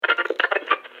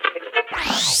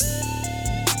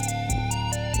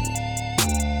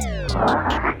The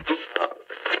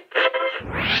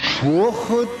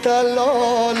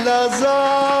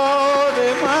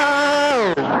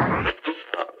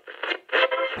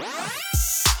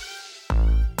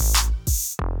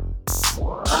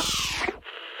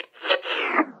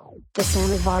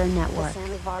Samivara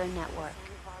Network.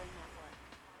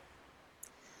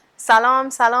 Salam,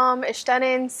 salam,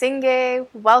 ishtanin, singe.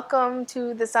 Welcome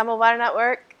to the Samivara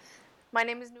Network. My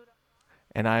name is Nura.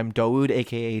 And I'm Dawoud,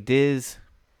 aka Diz.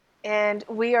 And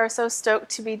we are so stoked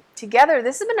to be together.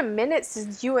 This has been a minute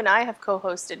since you and I have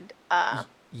co-hosted.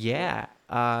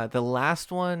 The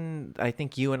last one I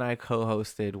think you and I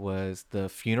co-hosted was the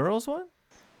funerals one.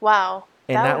 Wow.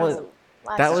 And that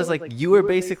was like you were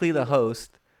basically the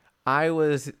host. I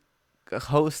was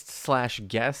host /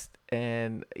 guest,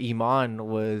 and Iman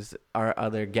was our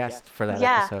other guest for that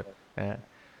episode.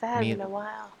 That had been a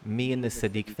while. Me and the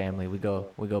Sadiq family, we go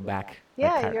back.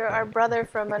 Yeah, like you're our brother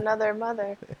from another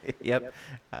mother. Yep,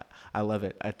 I love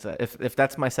it. It's, if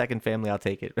that's my second family, I'll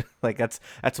take it. Like that's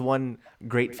one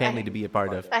great family to be a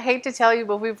part of. I hate to tell you,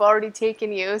 but we've already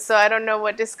taken you, so I don't know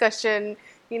what discussion.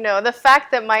 You know, the fact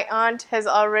that my aunt has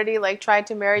already tried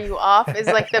to marry you off is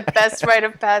like the best rite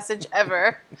of passage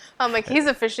ever. I'm like, he's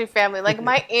officially family. Like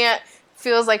my aunt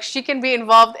feels like she can be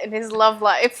involved in his love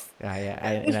life.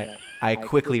 Yeah. I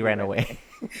quickly ran away.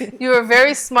 You were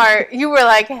very smart. You were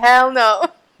like, hell no.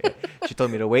 She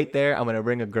told me to wait there. I'm going to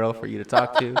bring a girl for you to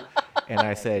talk to. And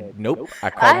I said, nope. I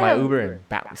called my Uber and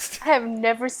bounced. I have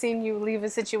never seen you leave a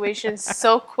situation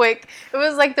so quick. It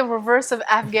was like the reverse of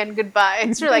Afghan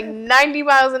goodbyes. You're like 90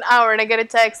 miles an hour and I get a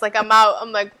text like I'm out.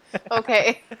 I'm like,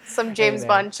 okay, some James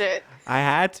Bond shit. I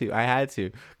had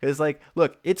to. Because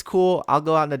look, it's cool. I'll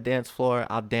go out on the dance floor.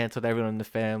 I'll dance with everyone in the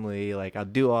family. Like, I'll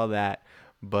do all that.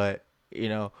 But,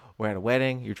 we're at a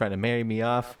wedding. You're trying to marry me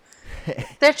off.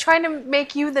 They're trying to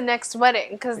make you the next wedding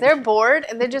because they're bored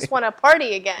and they just want to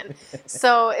party again.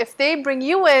 So if they bring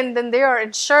you in, then they are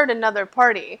insured another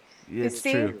party. It's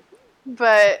true.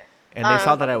 But and they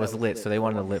saw that I was lit, so they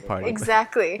wanted a lit party.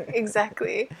 Exactly.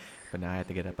 But now I have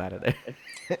to get up out of there.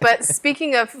 But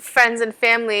speaking of friends and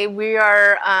family, we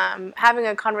are having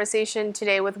a conversation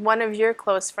today with one of your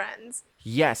close friends.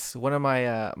 Yes, one of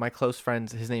my close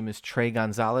friends. His name is Trey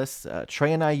Gonzalez.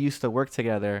 Trey and I used to work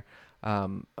together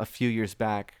a few years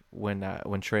back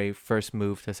when Trey first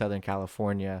moved to Southern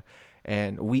California,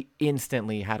 and we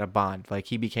instantly had a bond. Like,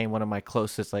 he became one of my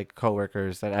closest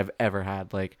coworkers that I've ever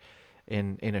had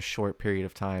in a short period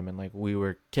of time, and we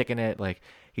were kicking it. Like,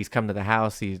 he's come to the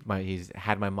house. He's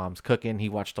had my mom's cooking. He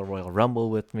watched the Royal Rumble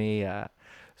with me.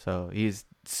 So he's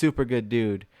super good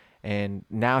dude, and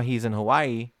now he's in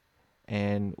Hawaii.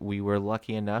 And we were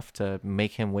lucky enough to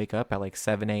make him wake up at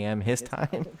 7 a.m. his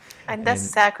time. And that's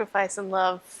sacrifice and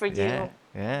love for you.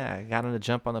 Yeah, I got him to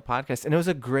jump on the podcast. And it was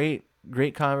a great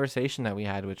conversation that we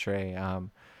had with Trey.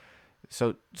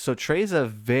 So Trey's a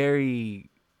very,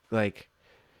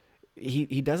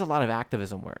 he does a lot of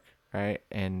activism work, right?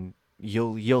 And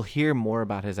you'll hear more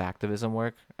about his activism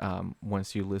work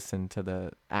once you listen to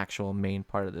the actual main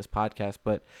part of this podcast.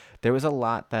 But there was a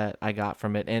lot that I got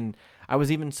from it, and I was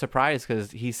even surprised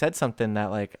because he said something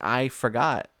that I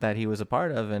forgot that he was a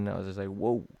part of, and I was just like,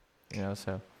 whoa,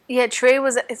 So yeah, Trey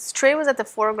was at the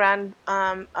foreground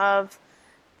of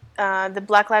the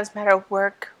Black Lives Matter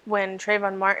work when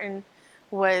Trayvon Martin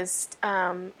was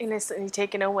innocently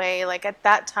taken away. At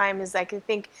that time is I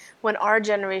think when our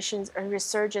generation's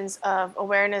resurgence of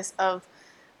awareness of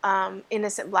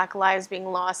innocent Black lives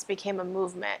being lost became a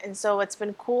movement. And so what's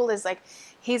been cool is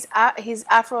he's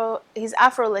Afro-Latino,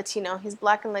 he's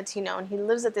Black and Latino, and he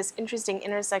lives at this interesting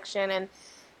intersection. And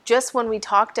just when we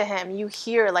talk to him, you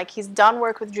hear he's done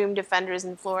work with Dream Defenders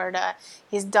in Florida.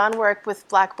 He's done work with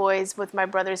Black Boys with My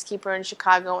Brother's Keeper in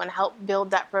Chicago and helped build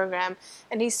that program.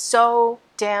 And he's so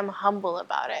damn humble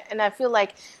about it. And I feel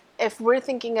like if we're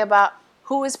thinking about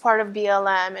who is part of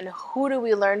BLM and who do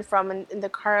we learn from in the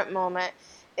current moment,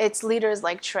 it's leaders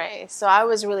like Trey. So I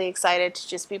was really excited to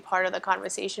just be part of the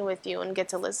conversation with you and get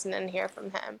to listen and hear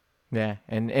from him. Yeah,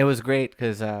 and it was great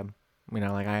because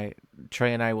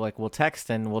Trey and I we'll text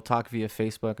and we'll talk via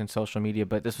Facebook and social media,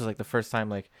 but this was the first time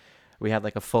we had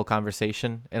a full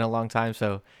conversation in a long time,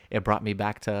 so it brought me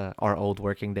back to our old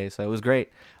working days. So it was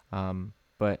great.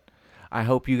 But I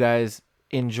hope you guys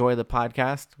enjoy the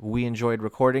podcast. We enjoyed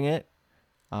recording it.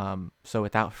 So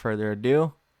without further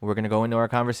ado, we're going to go into our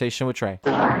conversation with Trey.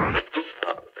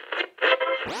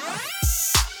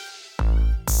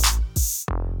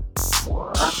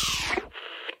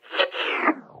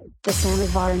 The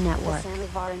Samivara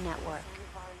Network.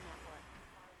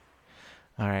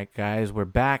 All right, guys, we're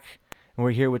back, and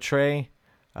we're here with Trey.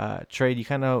 Trey, do you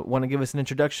kind of want to give us an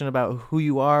introduction about who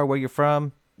you are, where you're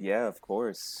from? Yeah, of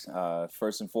course.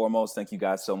 First and foremost, thank you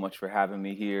guys so much for having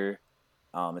me here.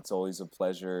 It's always a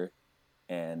pleasure.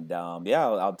 And yeah,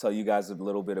 I'll tell you guys a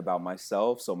little bit about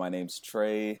myself. So my name's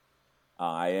Trey.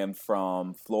 I am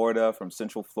from Florida, from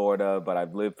Central Florida, but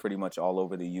I've lived pretty much all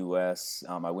over the U.S.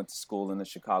 I went to school in the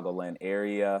Chicagoland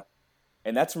area,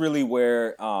 and that's really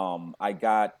where I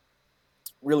got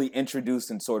really introduced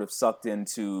and sort of sucked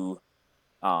into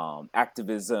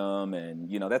activism. And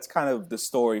that's kind of the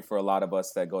story for a lot of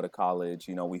us that go to college.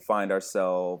 We find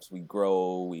ourselves, we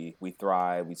grow, we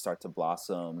thrive, we start to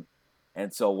blossom.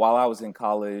 And so while I was in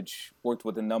college, worked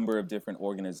with a number of different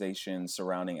organizations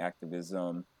surrounding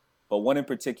activism, but one in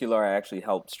particular I actually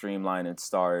helped streamline and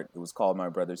start. It was called My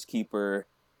Brother's Keeper.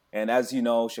 And as you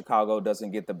know, Chicago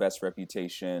doesn't get the best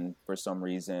reputation for some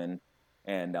reason,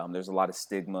 and there's a lot of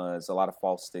stigmas, a lot of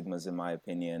false stigmas in my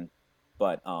opinion.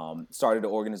 But started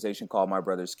an organization called My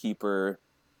Brother's Keeper.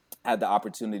 Had the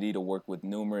opportunity to work with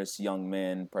numerous young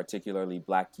men, particularly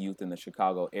Black youth in the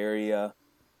Chicago area,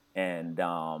 and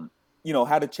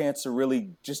had a chance to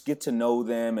really just get to know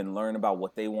them and learn about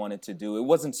what they wanted to do. It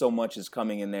wasn't so much as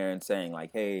coming in there and saying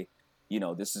like, hey,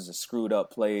 this is a screwed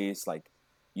up place, like,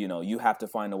 you have to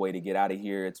find a way to get out of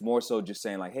here. It's more so just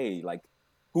saying like, hey, like,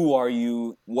 who are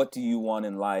you? What do you want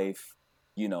in life?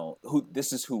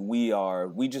 This is who we are.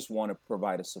 We just want to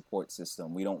provide a support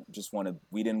system. We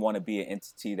didn't want to be an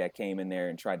entity that came in there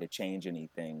and tried to change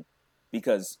anything,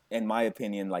 because in my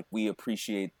opinion, like, we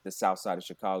appreciate the South Side of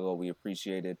Chicago. We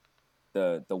appreciated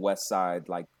the West Side.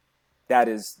 Like, that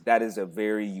is a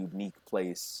very unique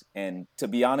place. And to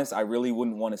be honest, I really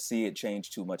wouldn't want to see it change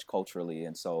too much culturally.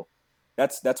 And so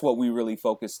that's what we really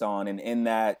focused on. And in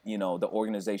that, the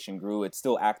organization grew. It's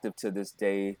still active to this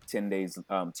day, 10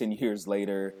 years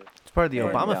later. It's part of the And,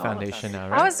 Obama Foundation now,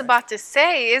 right? I was about to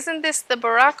say, isn't this the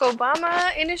Barack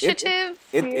Obama initiative?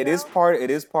 It is part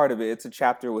of it. It's a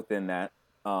chapter within that.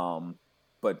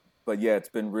 But yeah, it's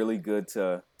been really good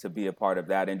to be a part of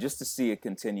that, and just to see it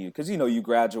continue, because you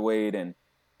graduate and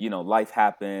life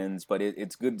happens, but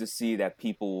it's good to see that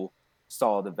people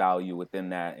saw the value within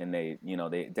that, and they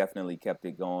definitely kept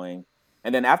it going.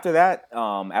 And then after that,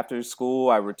 after school,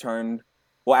 I returned.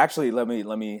 Well, actually, let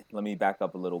me back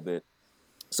up a little bit.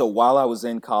 So while I was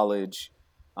in college,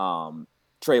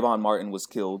 Trayvon Martin was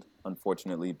killed,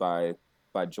 unfortunately, by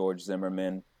George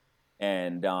Zimmerman,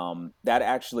 and that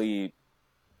actually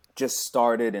just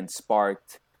started and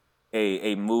sparked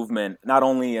a movement, not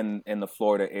only in the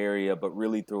Florida area, but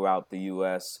really throughout the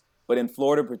U.S. But in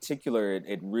Florida in particular,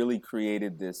 it really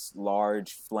created this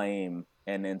large flame.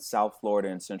 And in South Florida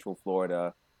and Central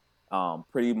Florida,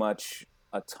 pretty much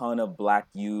a ton of Black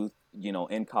youth,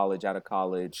 in college, out of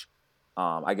college.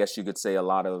 I guess you could say a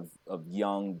lot of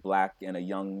young Black and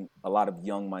a lot of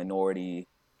young minority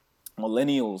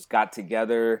millennials got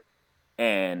together,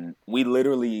 and we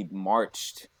literally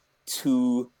marched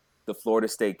to the Florida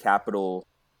State Capitol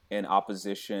in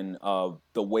opposition of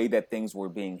the way that things were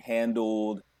being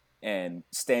handled, and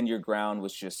Stand Your Ground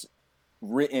was just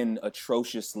written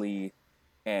atrociously,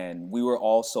 and we were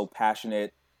all so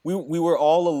passionate. We were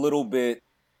all a little bit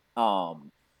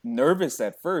nervous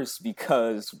at first,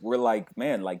 because we're like,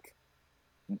 man, like,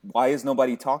 why is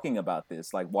nobody talking about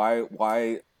this? Like,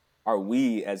 why are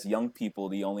we as young people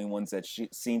the only ones that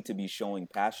seem to be showing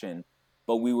passion?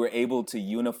 But we were able to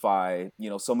unify,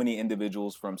 so many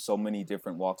individuals from so many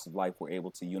different walks of life were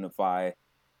able to unify.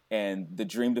 And the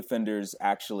Dream Defenders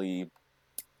actually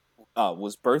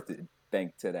was birthed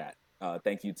thank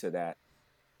you to that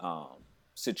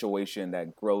situation,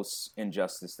 that gross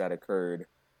injustice that occurred.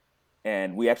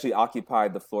 And we actually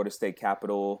occupied the Florida State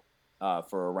Capitol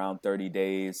for around 30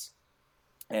 days.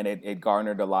 And it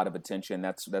garnered a lot of attention.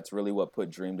 That's really what put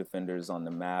Dream Defenders on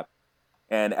the map.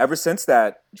 And ever since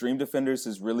that, Dream Defenders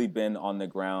has really been on the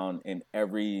ground in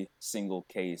every single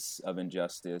case of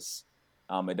injustice.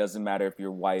 It doesn't matter if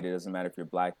you're white, it doesn't matter if you're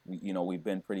Black. We've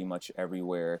been pretty much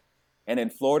everywhere. And in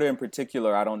Florida in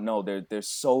particular, I don't know, there's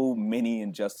so many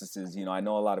injustices. I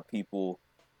know a lot of people,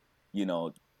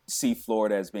 see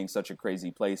Florida as being such a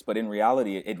crazy place, but in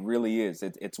reality, it really is.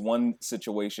 It's one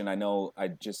situation. I know I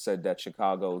just said that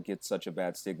Chicago gets such a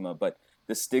bad stigma, but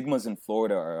the stigmas in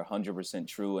Florida are 100%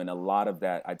 true. And a lot of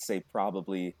that, I'd say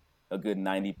probably a good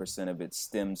 90% of it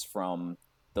stems from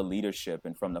the leadership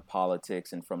and from the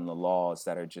politics and from the laws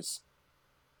that are just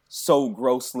so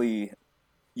grossly,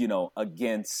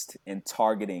 against and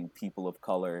targeting people of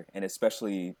color, and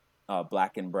especially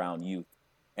Black and brown youth.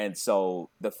 And so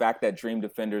the fact that Dream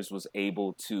Defenders was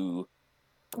able to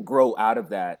grow out of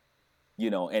that,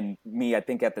 and me, I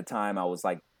think at the time I was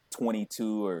like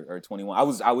 22 or 21.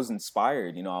 I was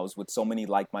inspired. I was with so many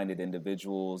like-minded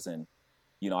individuals, and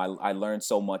I learned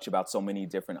so much about so many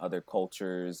different other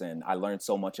cultures, and I learned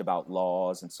so much about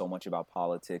laws and so much about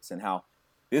politics, and how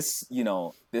this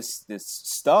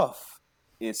stuff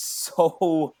is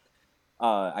so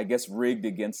I guess rigged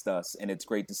against us, and it's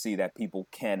great to see that people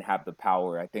can have the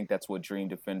power. I think that's what Dream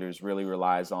Defenders really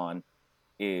relies on,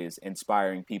 is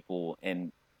inspiring people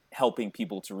and helping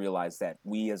people to realize that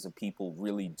we as a people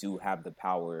really do have the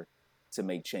power to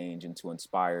make change and to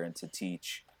inspire and to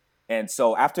teach. And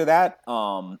so after that,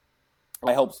 I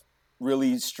helped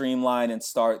really streamline and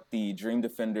start the Dream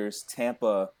Defenders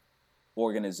Tampa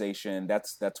organization.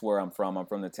 That's where I'm from. I'm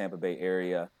from the Tampa Bay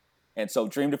area. And so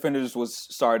Dream Defenders was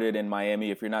started in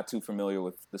Miami. If you're not too familiar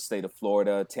with the state of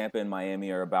Florida, Tampa and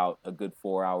Miami are about a good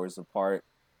 4 hours apart.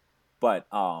 But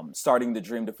starting the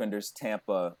Dream Defenders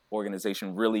Tampa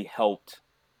organization really helped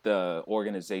the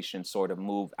organization sort of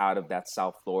move out of that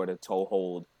South Florida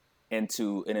toehold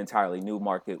into an entirely new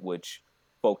market, which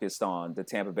focused on the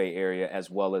Tampa Bay area as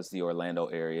well as the Orlando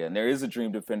area. And there is a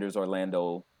Dream Defenders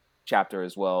Orlando chapter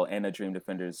as well, and a Dream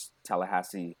Defenders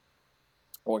Tallahassee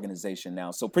organization now.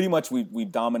 So pretty much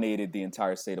we've dominated the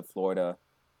entire state of Florida,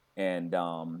 and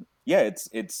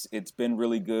it's been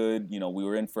really good. We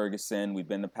were in Ferguson, we've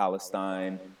been to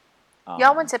Palestine.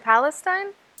 Y'all went to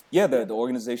Palestine? Yeah, the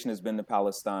organization has been to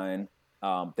Palestine.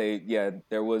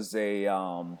 There was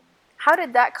a how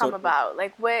did that come about?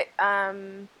 Like, what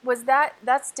was that?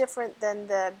 That's different than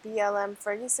the BLM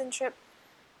Ferguson trip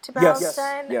to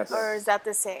Palestine, yes. Or is that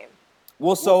the same?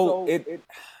 Well, so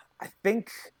I think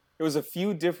there was a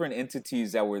few different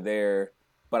entities that were there,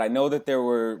 but I know that there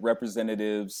were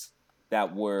representatives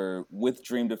that were with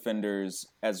Dream Defenders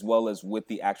as well as with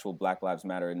the actual Black Lives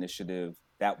Matter initiative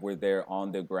that were there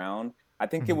on the ground. I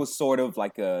think it was sort of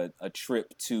like a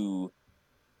trip to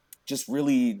just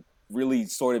really, really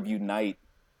sort of unite,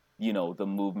 the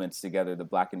movements together, the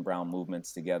Black and brown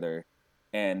movements together.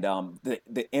 And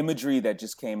the imagery that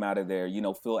just came out of there,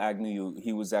 Phil Agnew,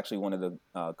 he was actually one of the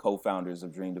co-founders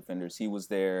of Dream Defenders. He was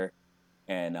there,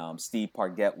 and Steve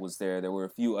Pargett was there. There were a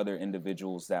few other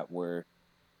individuals that were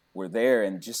there,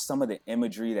 and just some of the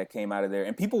imagery that came out of there.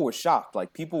 And people were shocked.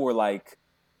 Like, people were like,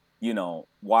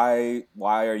 why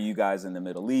are you guys in the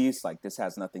Middle East? Like, this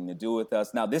has nothing to do with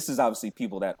us. Now, this is obviously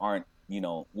people that aren't,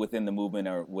 within the movement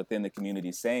or within the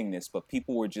community saying this, but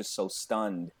people were just so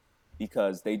stunned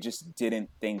because they just didn't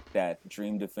think that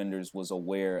Dream Defenders was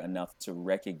aware enough to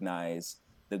recognize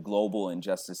the global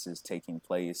injustices taking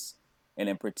place, and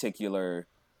in particular,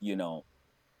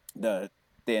 the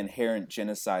inherent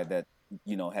genocide that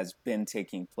has been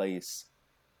taking place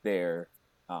there.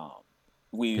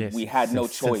 We had no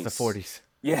choice since the 40s.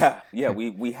 Yeah,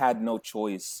 we had no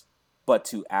choice but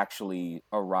to actually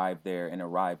arrive there and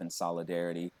arrive in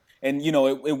solidarity. And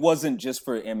it wasn't just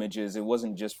for images. It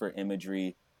wasn't just for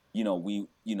imagery. The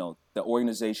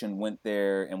organization went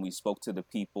there and we spoke to the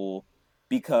people,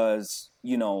 because,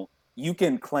 you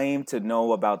can claim to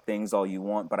know about things all you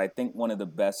want, but I think one of the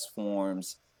best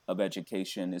forms of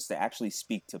education is to actually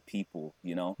speak to people,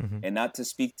 and not to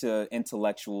speak to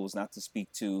intellectuals, not to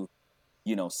speak to,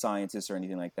 scientists or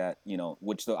anything like that,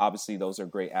 which obviously those are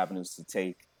great avenues to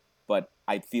take. But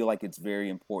I feel like it's very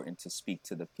important to speak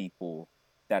to the people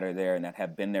that are there and that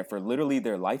have been there for literally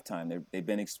their lifetime. They've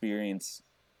been experiencing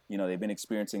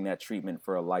that treatment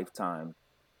for a lifetime.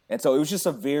 And so it was just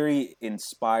a very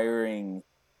inspiring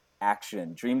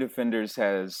action. Dream Defenders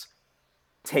has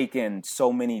taken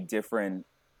so many different,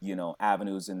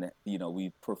 avenues, and,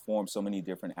 we performed so many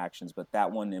different actions, but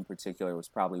that one in particular was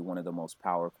probably one of the most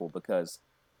powerful because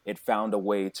it found a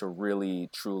way to really,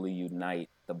 truly unite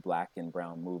the Black and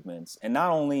brown movements. And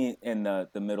not only in the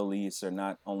Middle East, or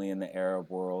not only in the Arab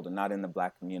world, and not in the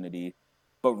Black community,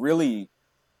 but really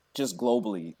just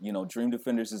globally. Dream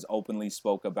Defenders has openly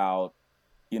spoke about,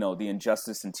 the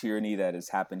injustice and tyranny that has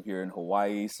happened here in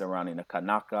Hawaii surrounding the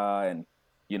Kanaka, and,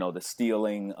 the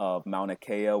stealing of Mauna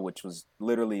Kea, which was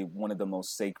literally one of the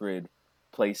most sacred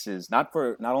places, not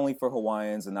only for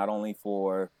Hawaiians and not only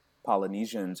for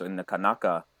Polynesians in the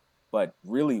Kanaka, but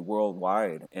really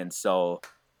worldwide. And so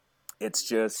it's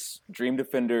just, Dream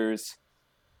Defenders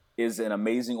is an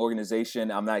amazing organization.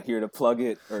 I'm not here to plug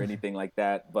it or anything like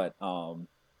that, but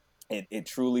it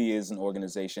truly is an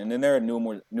organization. And there are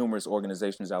numerous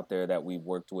organizations out there that we've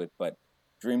worked with, but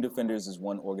Dream Defenders is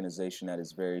one organization that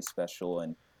is very special.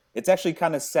 And it's actually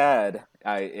kind of sad.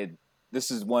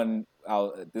 This is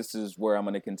where I'm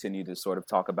going to continue to sort of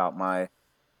talk about my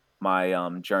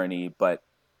journey, but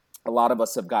a lot of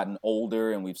us have gotten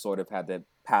older and we've sort of had to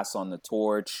pass on the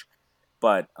torch.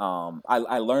 But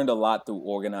I learned a lot through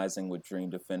organizing with Dream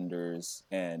Defenders,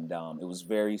 and it was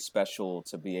very special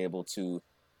to be able to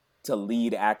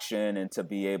lead action and to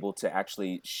be able to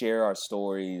actually share our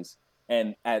stories.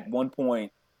 And at one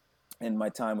point in my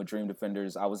time with Dream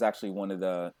Defenders, I was actually one of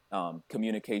the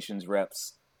communications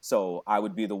reps. So I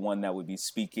would be the one that would be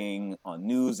speaking on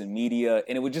news and media.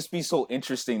 And it would just be so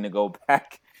interesting to go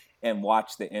back and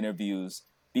watch the interviews,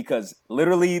 because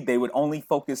literally they would only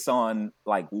focus on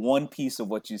like one piece of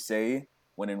what you say,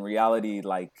 when in reality,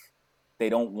 like, they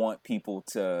don't want people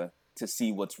to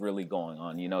see what's really going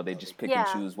on. You know, they just pick and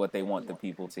Yeah. choose what they want the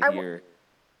people to I hear.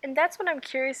 And that's what I'm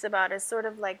curious about, is sort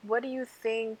of like, what do you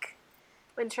think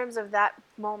in terms of that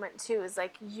moment too? Is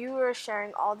like, you are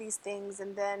sharing all these things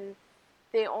and then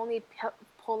they only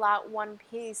pull out one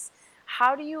piece.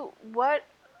 How do you, what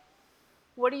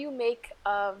do you make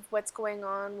of what's going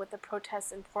on with the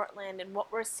protests in Portland and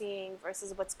what we're seeing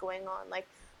versus what's going on? Like,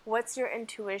 what's your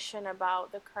intuition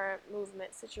about the current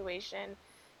movement situation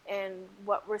and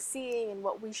what we're seeing and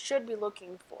what we should be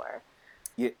looking for?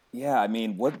 Yeah. I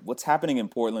mean, what's happening in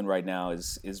Portland right now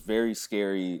is very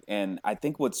scary, and I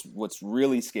think what's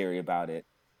really scary about it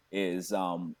is,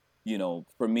 you know,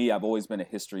 for me, I've always been a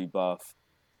history buff,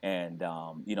 and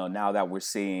you know, now that we're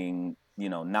seeing, you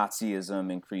know,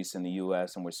 Nazism increase in the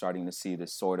U.S. and we're starting to see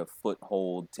this sort of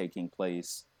foothold taking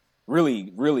place,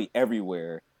 really, really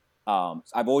everywhere.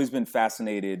 I've always been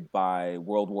fascinated by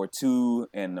World War II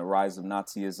and the rise of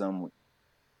Nazism.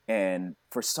 And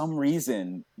for some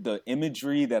reason, the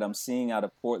imagery that I'm seeing out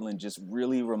of Portland just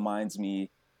really reminds me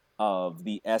of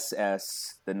the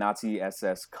SS, the Nazi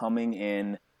SS, coming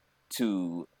in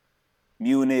to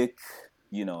Munich.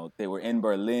 You know, they were in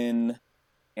Berlin,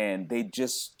 and they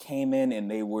just came in and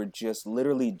they were just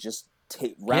literally just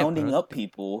rounding bro. up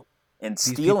people and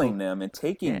These stealing people, them and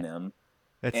taking yeah, them.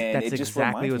 that's And that's it just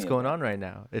exactly reminds what's me of going that. on right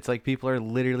now. It's like people are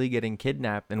literally getting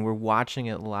kidnapped, and we're watching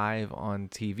it live on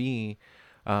TV.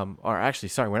 Or actually,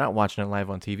 sorry, we're not watching it live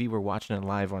on TV. We're watching it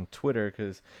live on Twitter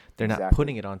because they're not Exactly.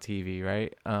 putting it on TV,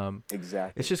 right? It's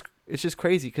Exactly. just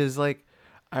crazy because like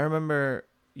I remember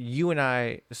you and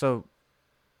I. So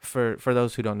for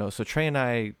those who don't know, so Trey and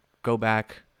I go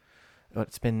back.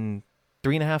 It's been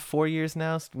 3.5, 4 years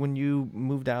now when you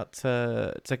moved out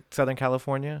to Southern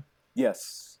California.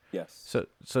 Yes. Yes.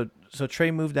 So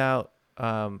Trey moved out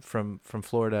from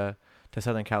Florida to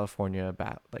Southern California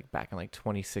about like back in like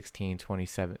 2016,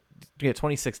 27. Yeah,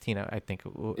 2016 I think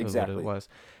is what it Exactly. was.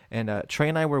 And Trey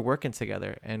and I were working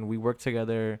together, and we worked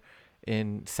together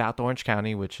in South Orange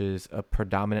County, which is a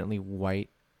predominantly white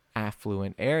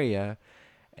affluent area.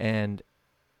 And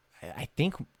I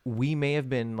think we may have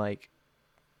been like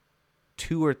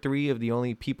two or three of the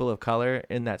only people of color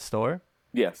in that store.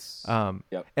 Yes. Um,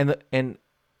 Yep. and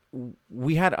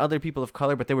we had other people of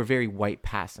color, but they were very white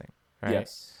passing, right?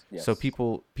 Yes. So Yes.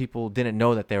 people didn't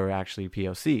know that they were actually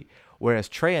POC. Whereas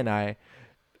Trey and I,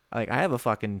 like, I have a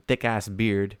fucking thick ass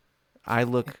beard. I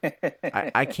look,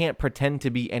 I can't pretend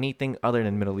to be anything other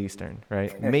than Middle Eastern,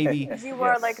 right? Maybe, You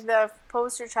are like the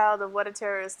poster child of what a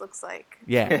terrorist looks like.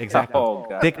 yeah, exactly. Oh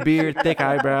God. Thick beard, thick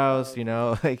eyebrows, you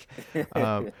know, like,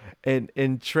 um,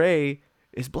 and Trey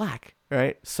is black,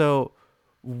 right? So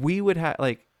we would have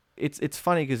like, it's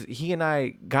funny because he and I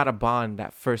got a bond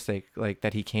that first day, like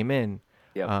that he came in.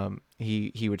 Yep.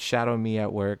 He would shadow me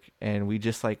at work, and we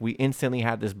just like we instantly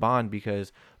had this bond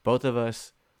because both of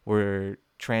us were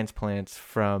transplants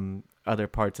from other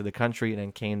parts of the country and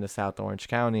then came to South Orange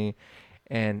County,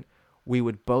 and we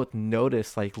would both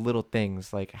notice like little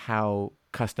things like how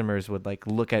customers would like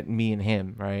look at me and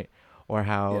him, right? Or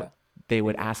how Yeah. they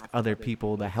would ask other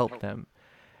people to help them.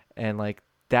 And like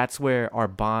that's where our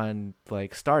bond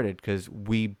like started because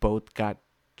we both got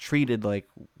treated like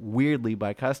weirdly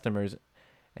by customers,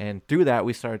 and through that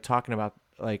we started talking about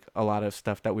like a lot of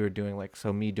stuff that we were doing, like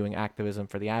so me doing activism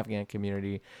for the Afghan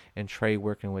community and Trey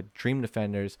working with Dream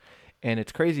Defenders. And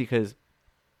it's crazy because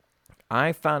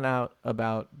I found out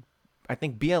about, I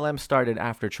think BLM started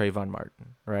after Trayvon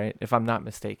Martin, right? If I'm not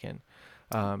mistaken.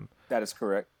 That is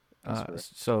correct. That's correct.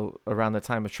 So around the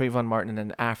time of Trayvon Martin, and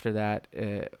then after that,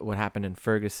 what happened in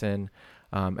Ferguson,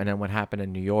 and then what happened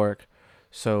in New York.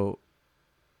 So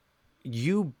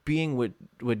you being with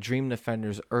Dream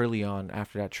Defenders early on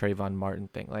after that Trayvon Martin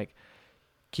thing, like,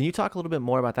 can you talk a little bit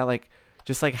more about that? Like,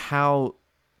 just like how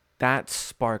that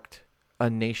sparked a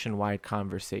nationwide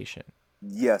conversation.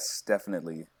 Yes,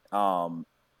 definitely.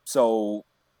 So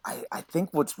I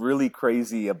think what's really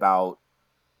crazy about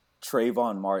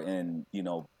Trayvon Martin, you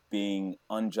know, being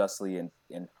unjustly and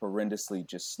horrendously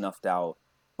just snuffed out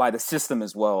by the system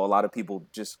as well. A lot of people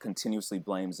just continuously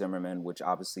blame Zimmerman, which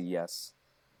obviously, yes,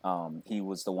 he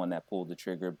was the one that pulled the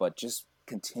trigger. But just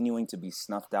continuing to be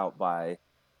snuffed out by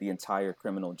the entire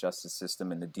criminal justice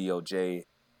system and the DOJ.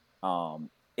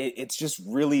 It's just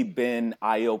really been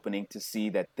eye-opening to see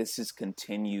that this has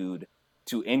continued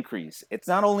to increase. It's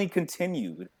not only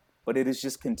continued, but it has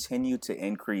just continued to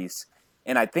increase.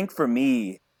 And I think for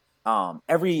me,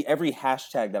 every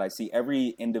hashtag that I see,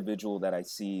 every individual that I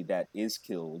see that is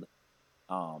killed,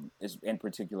 is in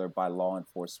particular by law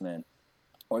enforcement,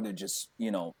 or they're just,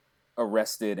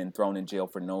 arrested and thrown in jail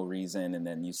for no reason, and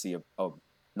then you see a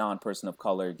non-person of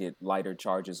color get lighter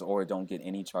charges or don't get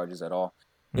any charges at all.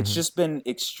 It's just been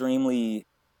extremely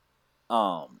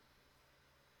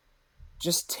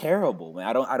just terrible, man.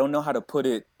 I don't know how to put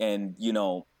it. And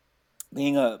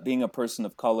being a person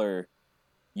of color,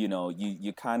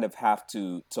 you kind of have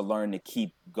to learn to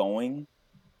keep going.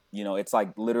 It's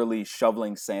like literally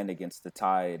shoveling sand against the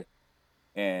tide.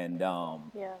 And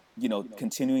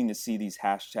continuing to see these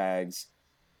hashtags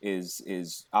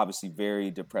is obviously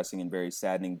very depressing and very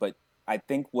saddening. But I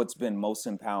think what's been most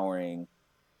empowering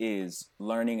is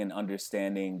learning and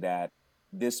understanding that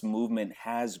this movement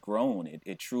has grown.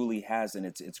 It truly has, and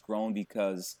it's grown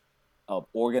because of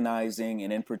organizing,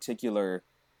 and in particular,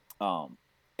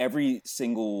 every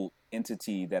single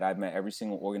entity that I've met, every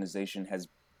single organization has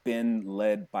been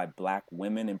led by Black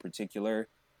women in particular,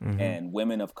 and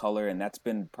women of color, and that's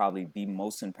been probably the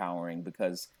most empowering,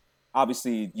 because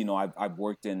obviously, I've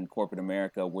worked in corporate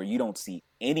America where you don't see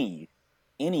any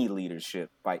leadership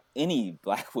by any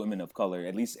Black women of color,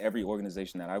 at least every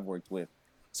organization that I've worked with.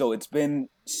 So it's been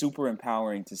super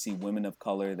empowering to see women of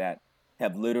color that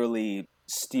have literally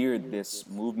steered this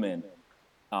movement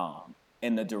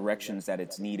in the directions that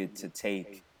it's needed to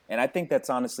take. And I think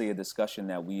that's honestly a discussion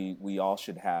that we all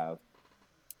should have,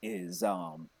 is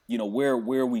where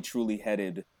are we truly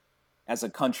headed as a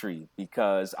country,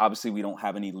 because obviously we don't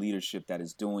have any leadership that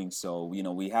is doing so.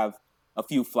 We have a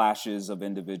few flashes of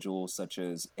individuals such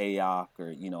as AOC,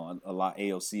 or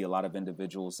AOC, a lot of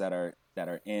individuals that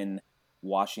are in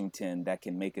Washington that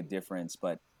can make a difference,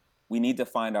 but we need to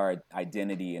find our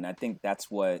identity. And I think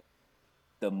that's what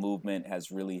the movement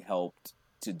has really helped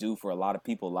to do for a lot of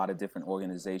people, a lot of different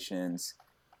organizations.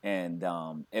 And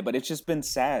but it's just been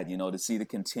sad, to see the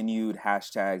continued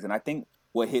hashtags. And I think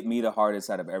what hit me the hardest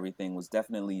out of everything was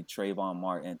definitely Trayvon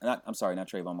Martin. Not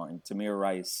Trayvon Martin, Tamir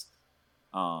Rice.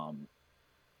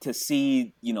 To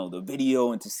see, the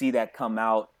video and to see that come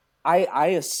out, I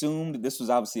assumed, this was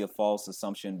obviously a false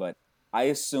assumption, but I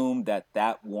assumed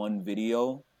that one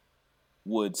video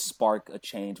would spark a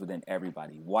change within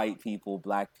everybody. White people,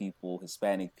 Black people,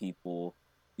 Hispanic people.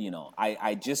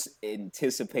 I just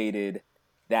anticipated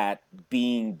that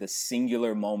being the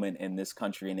singular moment in this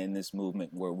country and in this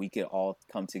movement where we could all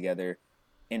come together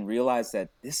and realize that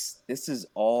this is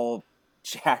all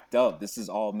jacked up. This is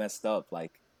all messed up.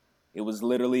 Like, it was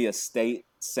literally a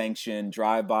state-sanctioned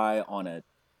drive-by on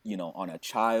a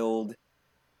child.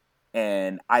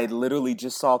 And I literally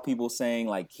just saw people saying,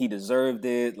 like, he deserved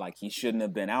it, like he shouldn't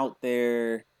have been out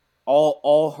there.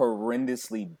 All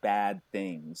horrendously bad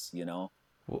things,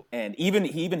 And even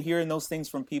hearing those things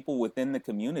from people within the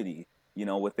community,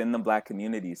 within the Black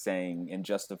community, saying and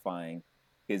justifying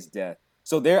his death.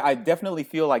 So I definitely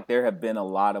feel like there have been a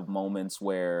lot of moments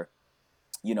where,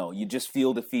 you just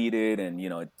feel defeated and,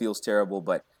 it feels terrible.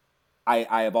 But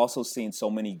I have also seen so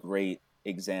many great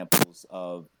examples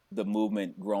of the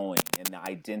movement growing and the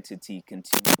identity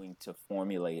continuing to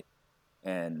formulate.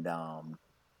 And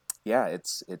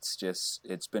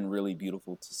it's been really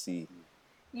beautiful to see.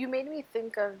 You made me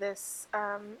think of this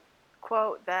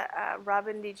quote that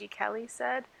Robin D.G. Kelly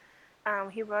said.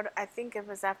 He wrote, I think it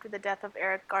was after the death of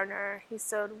Eric Garner. He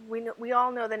said, we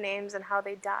all know the names and how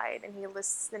they died, and he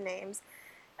lists the names.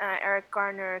 Eric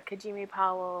Garner, Kajimi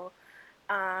Powell,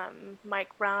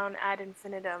 Mike Brown ad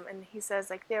infinitum. And he says,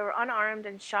 like, they were unarmed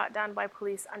and shot down by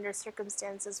police under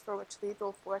circumstances for which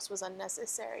lethal force was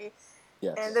unnecessary.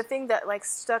 Yes. And the thing that, like,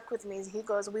 stuck with me is he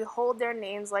goes, we hold their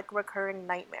names like recurring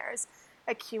nightmares,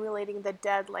 accumulating the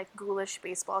dead like ghoulish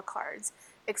baseball cards,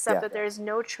 except that there's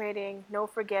no trading, no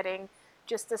forgetting,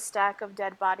 just a stack of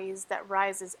dead bodies that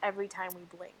rises every time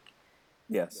we blink.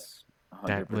 Yes,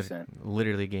 100%. That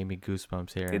literally gave me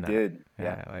goosebumps here. It did.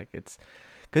 Yeah, like, it's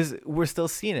because we're still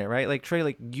seeing it, right? Like, Trey,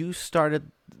 like, you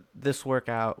started this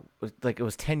workout, like, it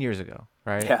was 10 years ago,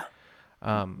 right? Yeah.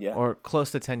 Or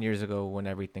close to 10 years ago when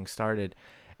everything started.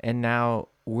 And now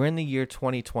we're in the year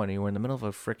 2020. We're in the middle of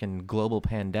a freaking global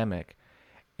pandemic,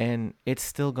 and it's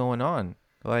still going on.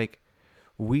 Like,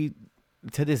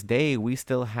 to this day, we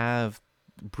still have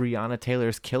Breonna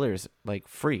Taylor's killers, like,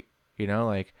 free,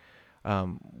 like,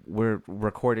 We're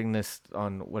recording this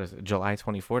on what is it, July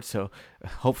 24th. So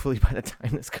hopefully by the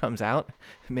time this comes out,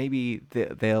 maybe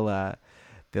they'll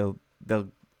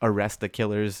arrest the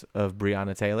killers of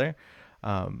Breonna Taylor.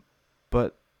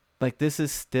 But like this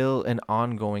is still an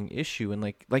ongoing issue, and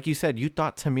like you said, you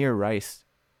thought Tamir Rice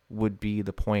would be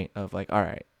the point of like, all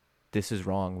right, this is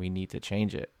wrong, we need to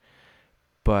change it.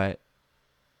 But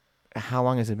how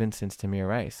long has it been since Tamir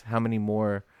Rice? How many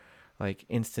more like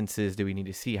instances do we need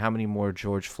to see? How many more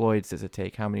George Floyds does it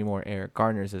take? How many more Eric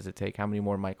Garners does it take? How many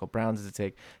more Michael Browns does it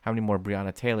take? How many more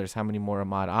Breonna Taylors? How many more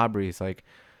Ahmaud Arbery's? Like,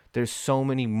 there's so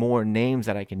many more names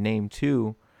that I can name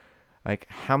too. Like,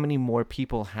 how many more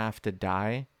people have to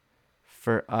die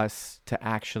for us to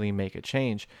actually make a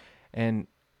change? And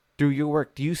through your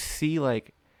work, do you see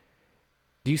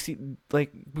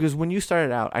because when you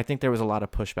started out, I think there was a lot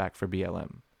of pushback for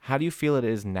BLM. How do you feel it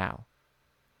is now?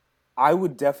 I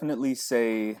would definitely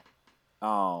say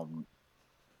the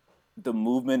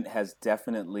movement has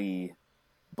definitely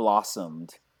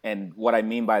blossomed. And what I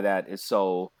mean by that is,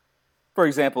 so, for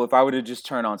example, if I were to just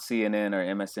turn on CNN or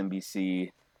MSNBC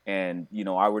and,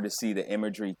 I were to see the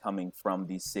imagery coming from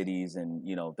these cities and,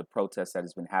 the protests that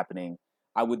has been happening,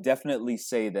 I would definitely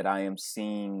say that I am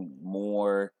seeing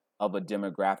more of a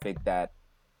demographic that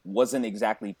wasn't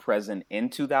exactly present in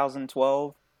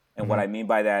 2012. And what I mean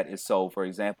by that is, so, for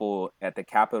example, at the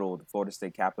Capitol, the Florida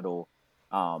State Capitol,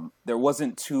 there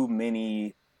wasn't too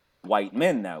many white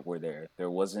men that were there. There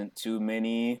wasn't too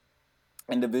many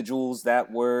individuals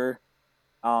that were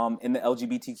in the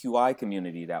LGBTQI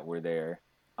community that were there.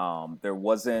 There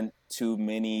wasn't too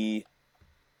many.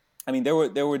 I mean, there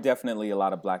were definitely a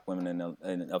lot of black women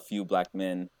and a few black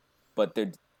men, but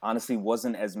there honestly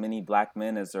wasn't as many black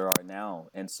men as there are now.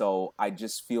 And so I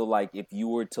just feel like if you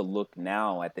were to look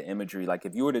now at the imagery, like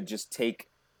if you were to just take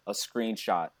a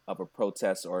screenshot of a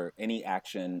protest or any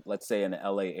action, let's say in the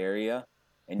LA area,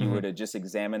 and you were to just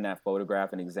examine that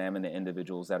photograph and examine the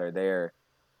individuals that are there,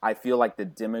 I feel like the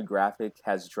demographic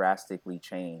has drastically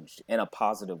changed in a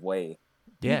positive way.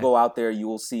 You go out there, you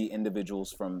will see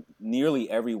individuals from nearly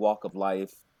every walk of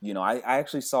life. I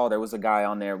actually saw there was a guy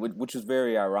on there, which was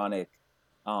very ironic.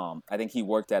 I think he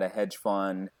worked at a hedge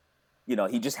fund.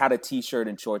 He just had a T-shirt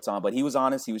and shorts on, but he was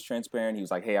honest. He was transparent. He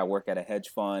was like, "Hey, I work at a hedge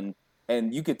fund,"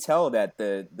 and you could tell that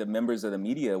the members of the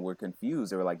media were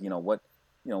confused. They were like, what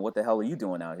the hell are you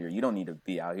doing out here? You don't need to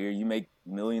be out here. You make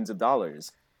millions of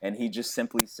dollars." And he just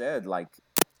simply said, like,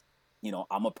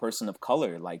 "I'm a person of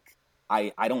color. Like,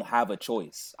 I don't have a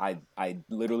choice. I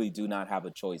literally do not have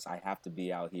a choice. I have to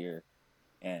be out here."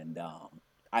 And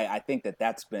I think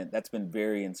that's been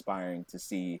very inspiring to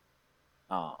see.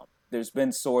 There's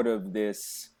been sort of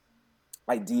this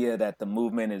idea that the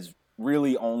movement is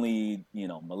really only,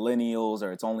 millennials,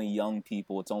 or it's only young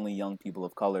people. It's only young people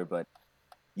of color. But,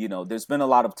 there's been a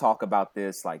lot of talk about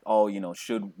this, like, oh,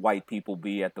 should white people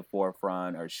be at the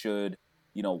forefront, or should,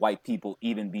 white people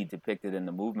even be depicted in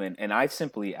the movement? And I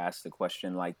simply ask the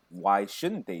question, like, why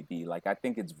shouldn't they be? Like, I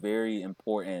think it's very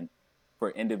important for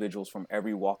individuals from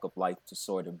every walk of life to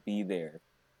sort of be there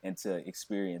and to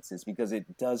experience this, because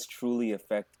it does truly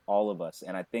affect all of us.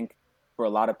 And I think for a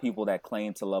lot of people that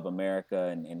claim to love America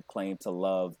and claim to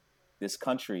love this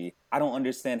country, I don't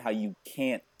understand how you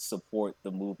can't support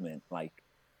the movement. Like,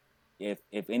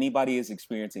 if anybody is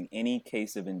experiencing any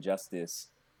case of injustice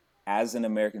as an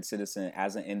American citizen,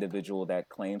 as an individual that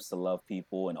claims to love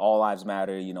people and all lives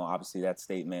matter, obviously that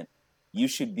statement, you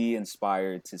should be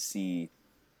inspired to see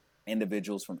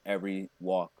individuals from every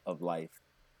walk of life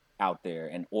out there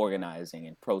and organizing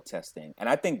and protesting. And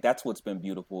I think that's what's been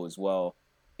beautiful as well,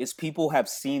 is people have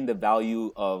seen the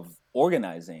value of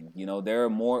organizing. There are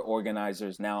more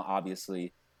organizers now,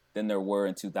 obviously, than there were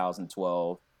in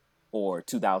 2012 or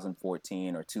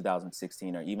 2014 or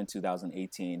 2016 or even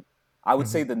 2018. I would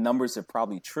say the numbers have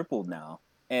probably tripled now.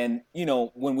 And,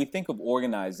 when we think of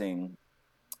organizing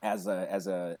as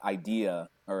a idea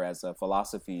or as a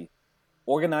philosophy,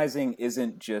 organizing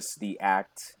isn't just the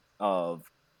act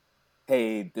of,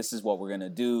 hey, this is what we're going to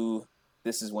do,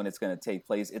 this is when it's going to take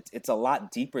place. It's a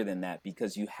lot deeper than that,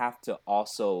 because you have to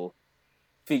also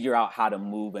figure out how to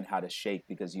move and how to shake,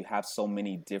 because you have so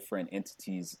many different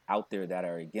entities out there that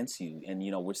are against you. And,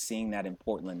 we're seeing that in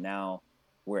Portland now,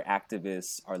 where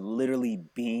activists are literally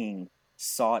being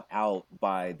sought out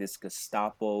by this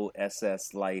Gestapo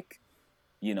SS-like,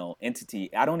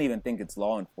 entity. I don't even think it's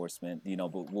law enforcement,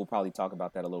 but we'll probably talk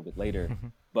about that a little bit later.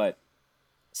 But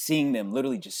seeing them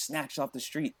literally just snatched off the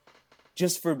street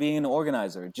just for being an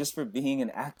organizer, just for being an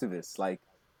activist, like,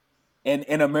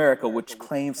 in America, which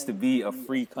claims to be a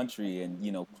free country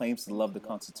and, claims to love the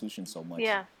Constitution so much.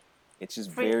 Yeah. It's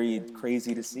just very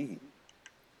crazy to see.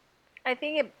 I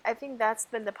think that's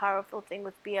been the powerful thing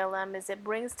with BLM is it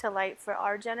brings to light for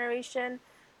our generation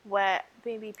what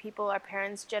maybe people our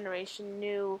parents' generation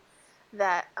knew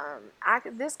that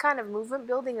this kind of movement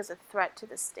building is a threat to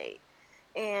the state,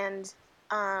 and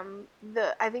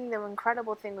the I think the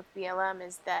incredible thing with BLM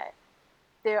is that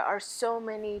there are so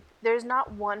many. There's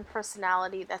not one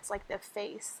personality that's like the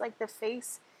face. Like the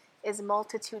face is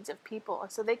multitudes of people,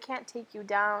 and so they can't take you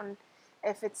down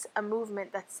if it's a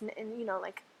movement that's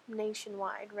like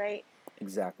nationwide, right?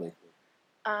 Exactly.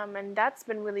 And that's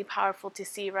been really powerful to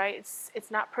see, right? It's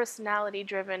not personality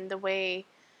driven the way.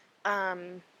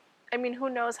 I mean, who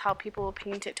knows how people will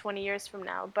paint it 20 years from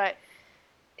now, but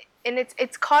and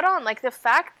it's caught on. Like the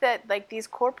fact that like these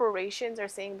corporations are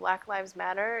saying Black Lives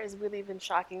Matter is really been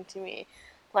shocking to me.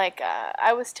 Like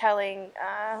I was telling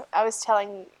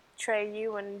Trey,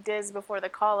 you and Diz before the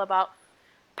call about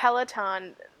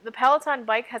Peloton. The Peloton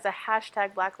bike has a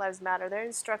hashtag Black Lives Matter. Their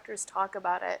instructors talk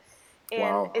about it, and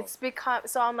Wow. it's become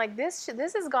so. I'm like this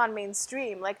has gone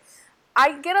mainstream. Like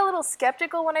I get a little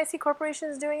skeptical when I see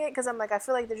corporations doing it because I'm like I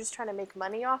feel like they're just trying to make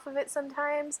money off of it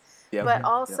sometimes. Yep. But Yep.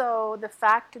 also the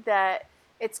fact that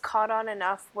it's caught on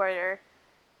enough where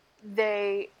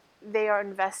they they are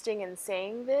investing in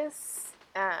saying this,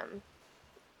 I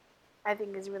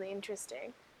think is really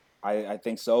interesting. I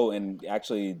think so. And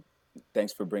actually,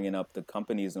 thanks for bringing up the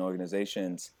companies and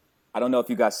organizations. I don't know if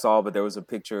you guys saw, but there was a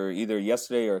picture either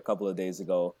yesterday or a couple of days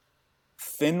ago.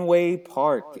 Fenway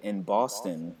Park in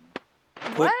Boston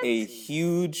put a What?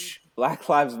 huge Black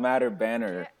Lives Matter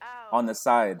banner Get out. on the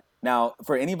side. Now,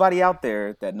 for anybody out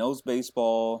there that knows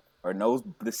baseball or knows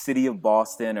the city of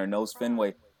Boston or knows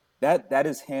Fenway, that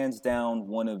is hands down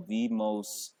one of the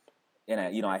most, and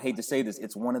I hate to say this,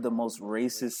 it's one of the most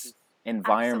racist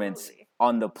environments Absolutely.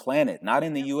 on the planet. Not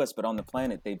in the U.S., but on the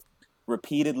planet. They've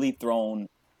repeatedly thrown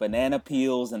banana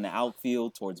peels in the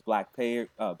outfield towards black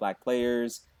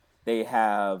players. They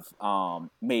have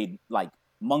made like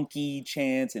monkey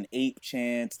chants and ape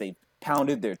chants. They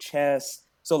pounded their chests.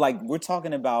 So like we're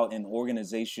talking about an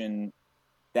organization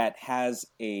that has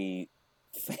a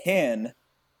fan,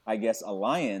 I guess,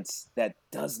 alliance that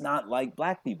does not like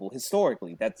black people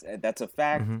historically. That's a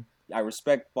fact. Mm-hmm. I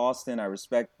respect Boston. I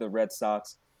respect the Red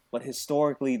Sox, but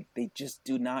historically they just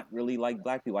do not really like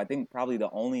black people. I think probably the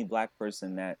only black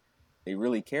person that they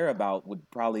really care about would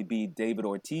probably be David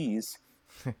Ortiz,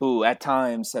 who at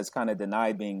times has kind of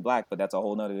denied being black, but that's a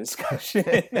whole nother discussion.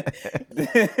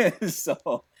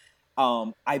 So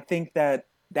I think that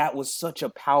was such a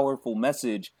powerful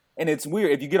message. And it's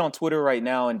weird. If you get on Twitter right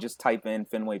now and just type in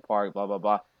Fenway Park, blah, blah,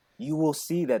 blah, you will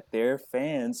see that their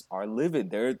fans are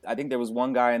livid. I think there was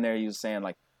one guy in there, he was saying,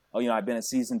 like, oh, I've been a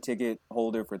season ticket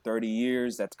holder for 30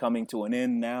 years. That's coming to an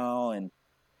end now. And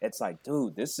it's like,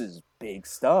 dude, this is big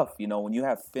stuff. When you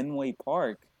have Fenway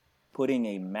Park putting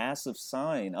a massive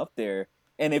sign up there.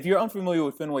 And if you're unfamiliar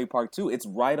with Fenway Park, too, it's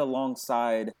right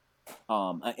alongside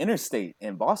an interstate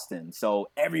in Boston. So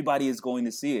everybody is going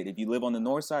to see it. If you live on the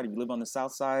north side, if you live on the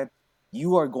south side,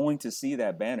 you are going to see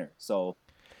that banner. So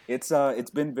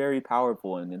it's been very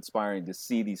powerful and inspiring to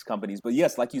see these companies. But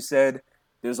yes, like you said,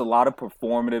 there's a lot of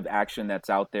performative action that's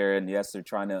out there, and yes, they're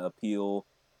trying to appeal,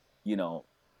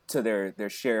 to their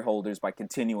shareholders by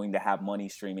continuing to have money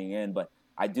streaming in. But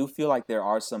I do feel like there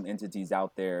are some entities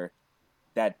out there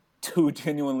that do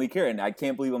genuinely care, and I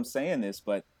can't believe I'm saying this,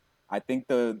 but I think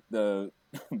the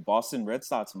Boston Red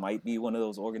Sox might be one of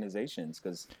those organizations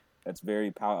because that's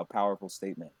a powerful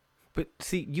statement. But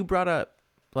see, you brought up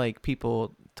like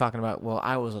people talking about, well,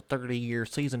 I was a 30-year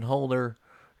season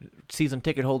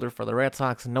ticket holder for the Red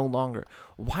Sox, and no longer.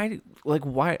 Why?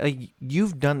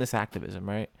 You've done this activism,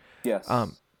 right? Yes.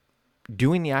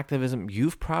 Doing the activism,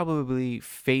 you've probably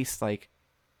faced like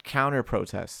counter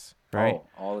protests, right? Oh,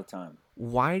 all the time.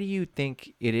 Why do you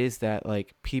think it is that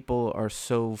like people are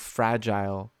so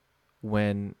fragile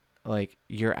when like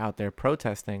you're out there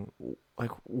protesting?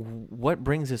 Like what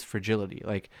brings this fragility?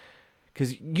 Like,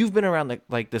 because you've been around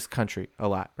like this country a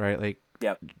lot, right? Like,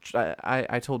 Yep.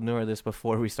 I told Nura this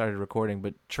before we started recording,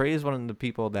 but Trey is one of the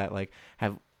people that like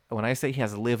have, when I say he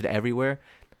has lived everywhere,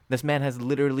 this man has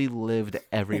literally lived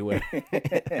everywhere.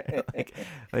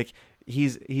 like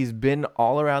he's been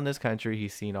all around this country.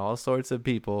 He's seen all sorts of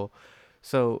people.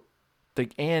 So,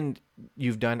 like, and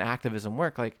you've done activism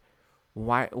work. Like,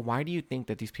 why do you think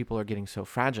that these people are getting so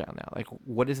fragile now? Like,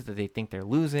 what is it that they think they're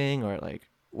losing, or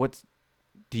like,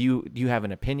 do you have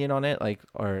an opinion on it, like,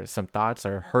 or some thoughts,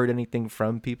 or heard anything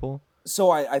from people?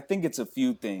 So I think it's a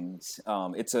few things.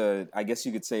 It's I guess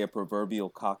you could say a proverbial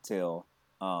cocktail,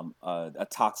 a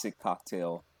toxic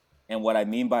cocktail. And what I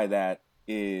mean by that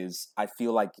is I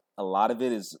feel like a lot of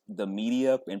it is the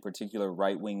media, in particular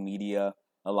right-wing media.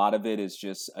 A lot of it is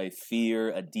just a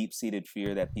fear, a deep-seated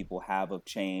fear that people have of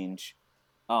change.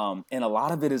 And a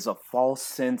lot of it is a false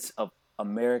sense of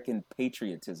American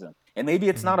patriotism. And maybe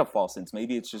it's Mm-hmm. not a false sense,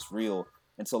 maybe it's just real.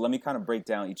 And so let me kind of break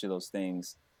down each of those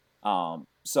things.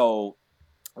 So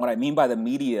what I mean by the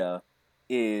media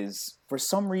is for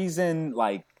some reason,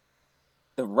 like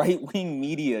the right wing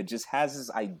media just has this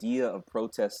idea of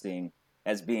protesting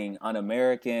as being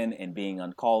un-American and being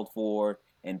uncalled for,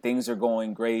 and things are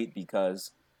going great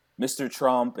because Mr.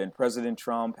 Trump and President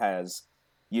Trump has,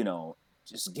 you know,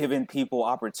 just given people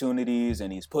opportunities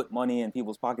and he's put money in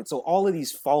people's pockets. So all of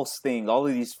these false things, all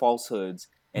of these falsehoods,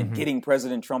 and Mm-hmm. getting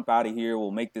President Trump out of here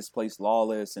will make this place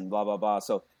lawless and blah blah blah.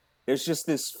 So there's just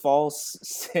this false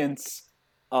sense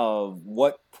of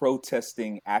what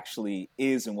protesting actually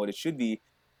is and what it should be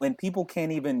when people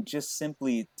can't even just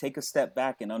simply take a step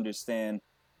back and understand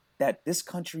that this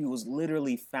country was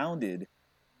literally founded,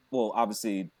 well,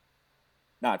 obviously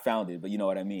not founded, but you know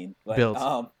what I mean. But Built.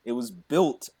 it was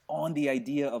built on the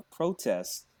idea of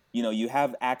protest. You know, you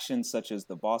have actions such as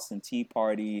the Boston Tea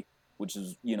Party, which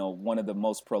is, you know, one of the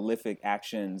most prolific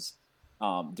actions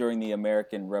during the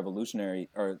American Revolutionary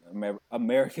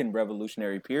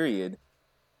period.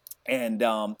 And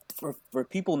for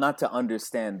people not to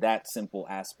understand that simple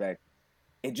aspect,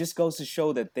 it just goes to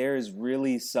show that there is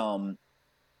really some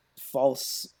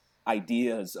false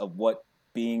ideas of what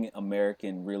being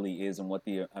American really is and what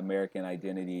the American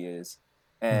identity is.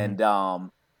 Mm-hmm.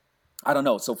 And I don't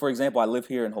know. So, for example, I live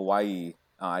here in Hawaii.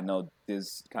 I know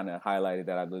this kind of highlighted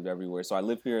that I live everywhere. So I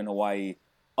live here in Hawaii,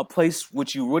 a place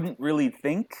which you wouldn't really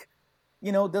think,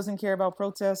 you know, doesn't care about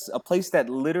protests. A place that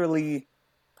literally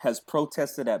has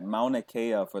protested at Mauna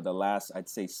Kea for the last, I'd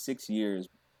say, 6 years.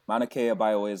 Mauna Kea,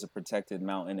 by the way, is a protected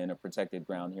mountain and a protected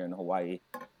ground here in Hawaii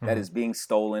that Mm-hmm. is being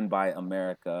stolen by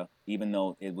America, even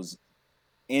though it was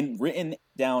written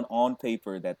down on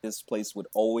paper that this place would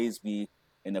always be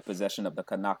in the possession of the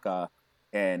Kanaka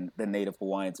and the Native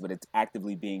Hawaiians, but it's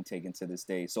actively being taken to this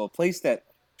day. So a place that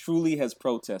truly has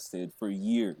protested for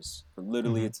years, for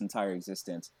literally Mm-hmm. its entire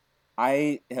existence.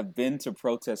 I have been to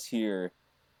protests here,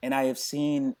 and I have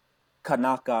seen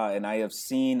Kanaka and I have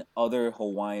seen other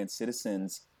Hawaiian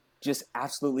citizens just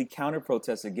absolutely counter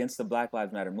protest against the Black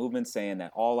Lives Matter movement, saying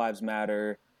that all lives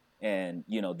matter, and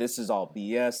you know, this is all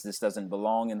BS, this doesn't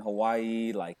belong in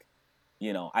Hawaii. Like,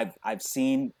 you know, I've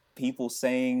seen people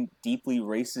saying deeply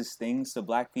racist things to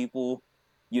black people.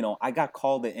 You know, I got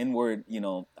called the N-word, you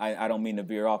know, I don't mean to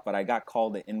veer off, but I got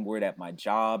called the N-word at my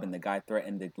job, and the guy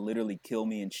threatened to literally kill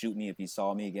me and shoot me if he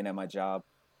saw me again at my job.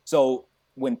 So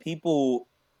when people,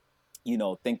 you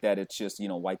know, think that it's just, you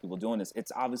know, white people doing this,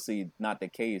 it's obviously not the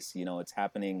case. You know, it's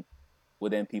happening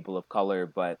within people of color,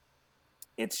 but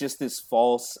it's just this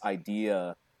false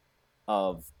idea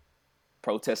of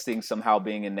protesting somehow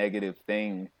being a negative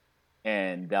thing.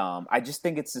 And I just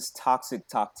think it's this toxic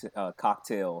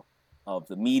cocktail of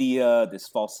the media, this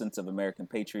false sense of American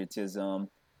patriotism.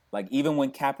 Like, even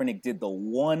when Kaepernick did the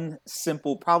one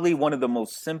simple, probably one of the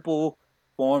most simple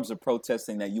forms of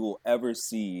protesting that you will ever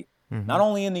see, Mm-hmm. not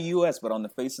only in the US, but on the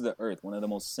face of the earth, one of the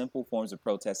most simple forms of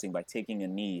protesting by taking a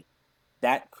knee,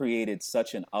 that created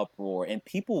such an uproar. And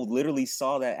people literally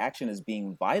saw that action as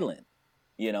being violent,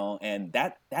 you know, and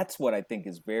that's what I think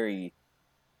is very,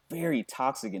 very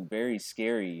toxic and very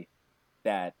scary,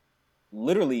 that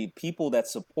literally people that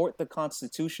support the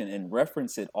Constitution and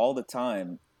reference it all the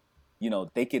time, you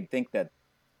know, they could think that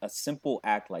a simple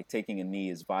act like taking a knee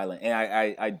is violent. And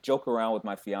I joke around with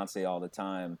my fiance all the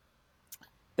time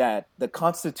that the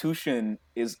Constitution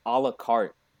is a la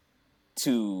carte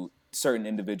to certain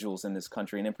individuals in this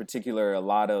country, and in particular, a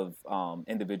lot of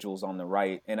individuals on the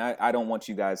right. And I don't want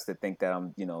you guys to think that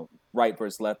I'm, you know, right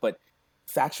versus left, but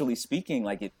factually speaking,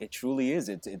 like it truly is.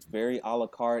 It's very a la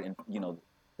carte, and you know,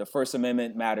 the First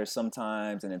Amendment matters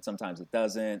sometimes, and then sometimes it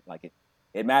doesn't. Like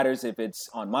it matters if it's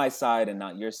on my side and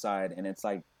not your side, and it's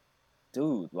like,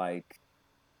 dude, like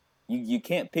you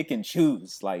can't pick and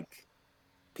choose. Like,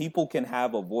 people can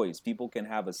have a voice, people can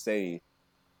have a say,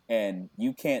 and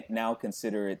you can't now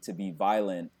consider it to be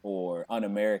violent or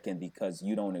un-American because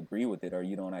you don't agree with it or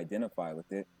you don't identify with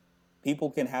it.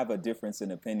 People can have a difference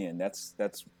in opinion. That's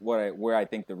where I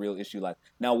think the real issue lies.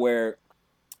 Now, where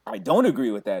I don't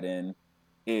agree with that in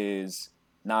is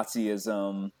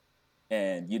Nazism,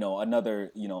 and you know,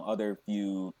 other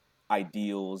few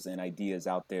ideals and ideas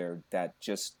out there that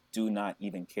just do not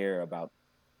even care about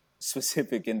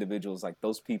specific individuals. Like,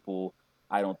 those people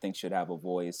I don't think should have a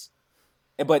voice.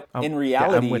 But in Yeah,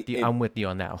 reality, I'm with you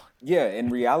on that one. yeah, in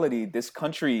reality, this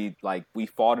country, like, we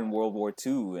fought in World War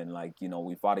II, and, like,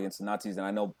 we fought against the Nazis. And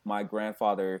I know my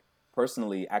grandfather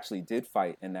personally actually did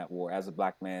fight in that war as a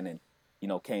black man, and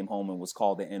came home and was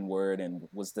called the N word, and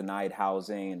was denied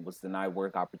housing, and was denied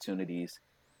work opportunities.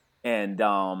 And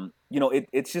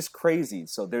it's just crazy.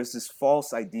 So there's this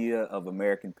false idea of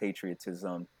American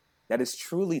patriotism that is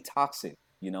truly toxic.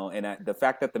 And the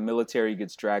fact that the military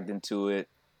gets dragged into it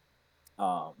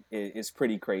is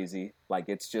pretty crazy. Like,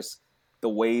 it's just the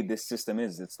way this system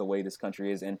is. It's the way this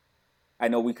country is. And I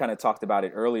know we kind of talked about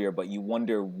it earlier, but you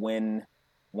wonder when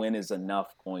is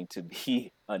enough going to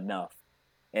be enough.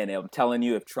 And I'm telling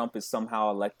you, if Trump is somehow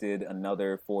elected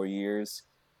another 4 years,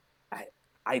 I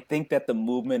I think that the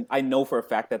movement, I know for a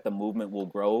fact that the movement will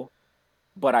grow,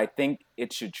 but I think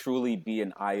it should truly be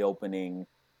an eye-opening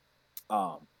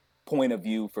um, point of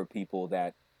view for people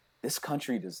that this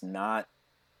country does not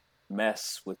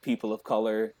mess with people of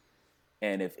color.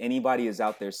 And if anybody is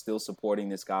out there still supporting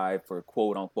this guy for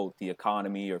quote unquote the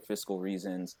economy or fiscal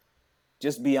reasons,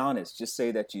 just be honest. Just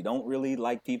say that you don't really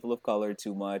like people of color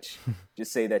too much.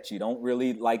 Just say that you don't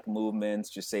really like movements.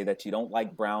 Just say that you don't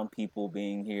like brown people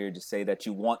being here. Just say that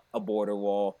you want a border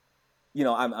wall.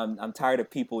 I'm tired of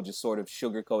people just sort of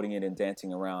sugarcoating it and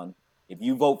dancing around. If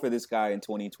you vote for this guy in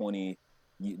 2020,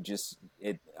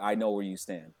 I know where you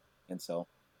stand. And so,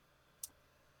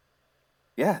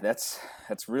 yeah, that's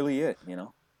really it.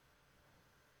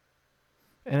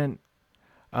 And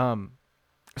um,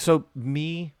 so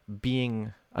me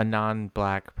being a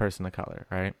non-black person of color,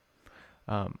 right?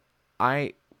 Um,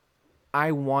 I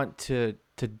I want to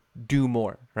do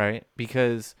more, right?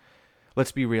 Because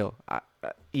let's be real,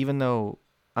 even though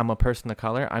I'm a person of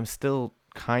color, I'm still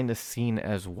kind of seen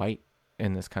as white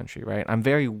in this country, right? I'm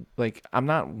very like I'm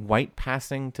not white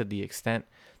passing to the extent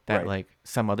that Right. like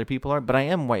some other people are, but I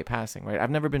am white passing, right?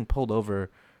 I've never been pulled over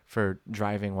for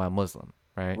driving while Muslim,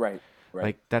 right? Right. Right.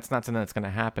 Like that's not something that's gonna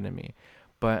happen to me.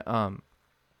 But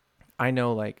I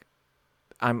know like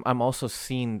I'm also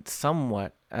seen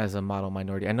somewhat as a model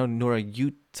minority. I know Nura,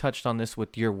 you touched on this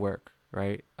with your work,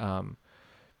 right?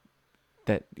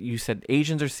 That you said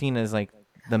Asians are seen as like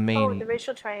the Oh, the main.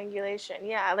 racial triangulation.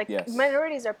 Yeah, like Yes.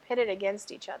 minorities are pitted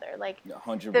against each other. Like Yeah,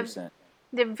 100%. the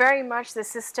they're very much the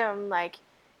system. Like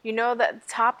that at the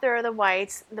top there are the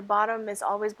whites, the bottom is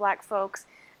always black folks.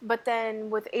 But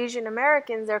then with Asian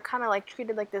Americans, they're kind of like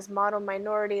treated like this model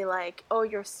minority. Like, oh,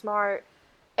 you're smart.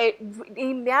 It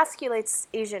emasculates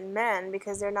Asian men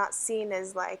because they're not seen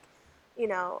as like,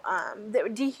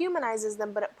 that dehumanizes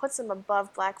them, but it puts them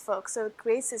above black folks. So it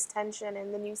creates this tension,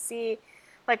 and then you see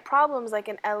like problems like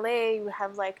in LA, you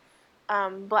have like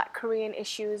black Korean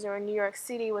issues, or in New York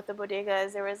City with the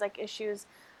bodegas, there was like issues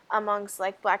amongst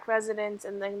like black residents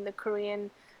and then the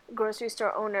Korean grocery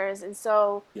store owners. And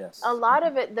so a Yes. lot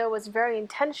of it though was very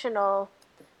intentional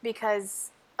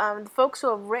because the folks who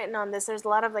have written on this, there's a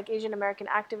lot of like Asian American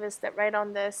activists that write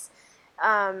on this.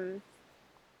 Um,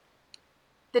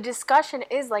 the discussion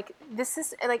is like this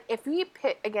is like if we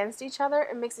pit against each other,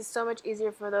 it makes it so much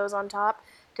easier for those on top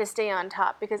to stay on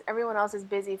top because everyone else is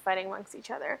busy fighting amongst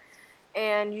each other.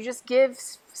 And you just give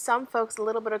some folks a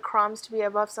little bit of crumbs to be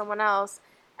above someone else,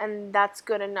 and that's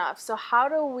good enough. So how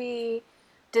do we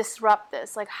disrupt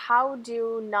this? Like, how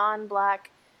do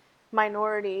non-black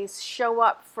minorities show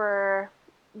up for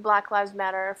Black Lives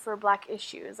Matter, for black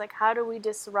issues? Like, how do we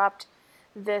disrupt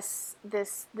this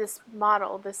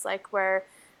model, this like where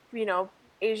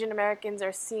Asian Americans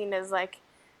are seen as like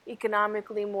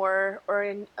economically more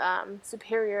or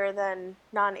superior than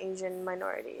non-Asian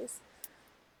minorities?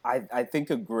 I think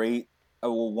a great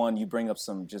well, one, you bring up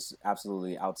some just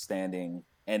absolutely outstanding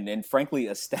and frankly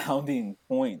astounding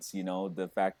points. The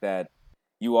fact that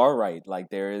you are right, like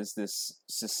there is this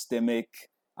systemic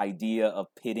idea of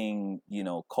pitting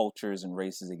cultures and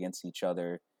races against each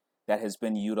other that has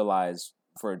been utilized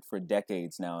for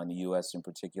decades now in the US in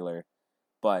particular.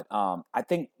 But I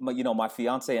think my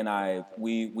fiance and I,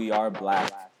 we are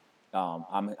black.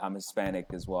 I'm Hispanic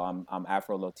as well. I'm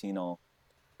Afro Latino,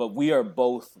 but we are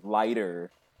both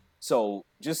lighter. So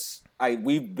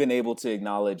we've been able to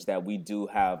acknowledge that we do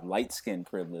have light skin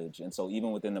privilege, and so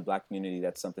even within the black community,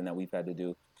 that's something that we've had to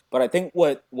do. But I think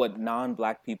what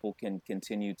non-black people can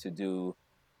continue to do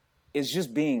is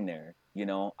just being there.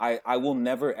 I will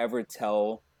never ever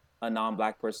tell a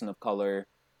non-black person of color,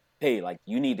 hey, like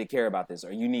you need to care about this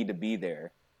or you need to be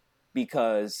there,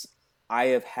 because I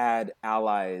have had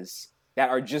allies that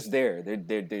are just there.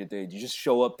 They just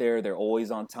show up there. They're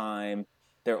always on time.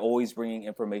 They're always bringing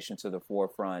information to the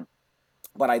forefront.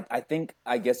 But I think,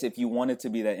 I guess if you wanted to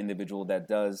be that individual that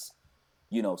does,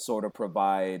 sort of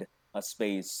provide a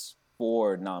space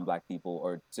for non-Black people,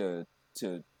 or to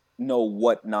know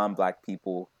what non-Black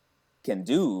people can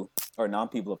do, or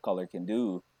non-people of color can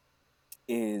do,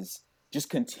 is just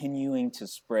continuing to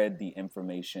spread the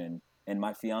information. And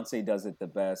my fiance does it the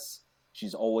best.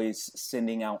 She's always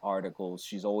sending out articles.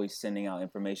 She's always sending out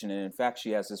information. And in fact,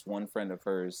 she has this one friend of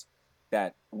hers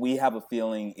that we have a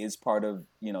feeling is part of,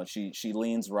 she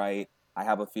leans right. I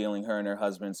have a feeling her and her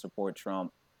husband support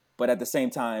Trump. But at the same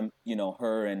time,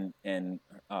 her and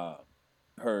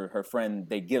her friend,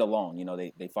 they get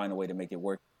along. They find a way to make it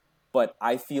work. But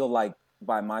I feel like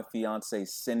by my fiance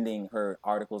sending her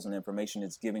articles and information,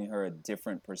 it's giving her a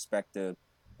different perspective.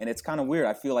 And it's kind of weird.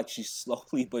 I feel like she's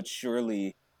slowly but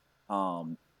surely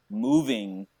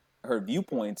moving her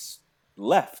viewpoints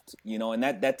left, and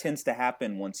that tends to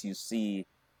happen once you see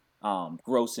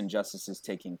gross injustices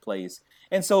taking place.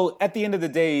 And so at the end of the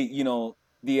day,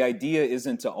 the idea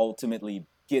isn't to ultimately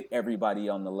get everybody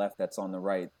on the left that's on the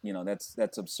right.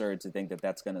 That's absurd to think that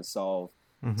that's going to solve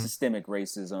systemic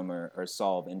racism or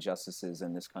solve injustices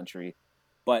in this country.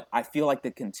 But I feel like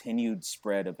the continued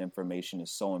spread of information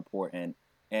is so important.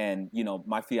 And,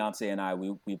 my fiance and I,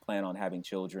 we plan on having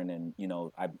children. And,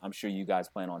 I'm sure you guys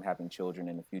plan on having children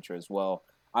in the future as well.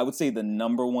 I would say the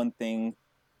number one thing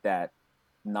that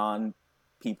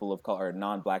non-people of color, or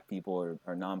non-Black people,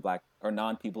 or non-Black or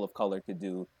non-people of color could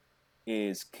do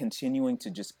is continuing to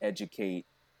just educate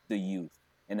the youth.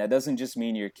 And that doesn't just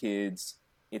mean your kids.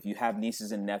 If you have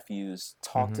nieces and nephews,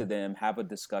 talk to them, have a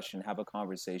discussion, have a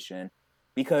conversation,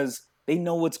 because they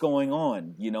know what's going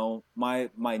on.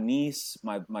 My niece,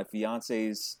 my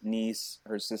fiance's niece,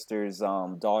 her sister's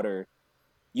daughter,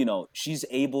 she's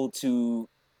able to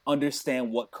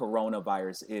understand what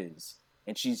coronavirus is.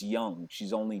 And she's young.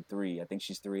 She's only 3. I think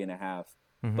she's 3.5.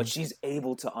 But she's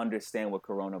able to understand what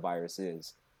coronavirus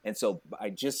is. And so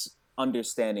by just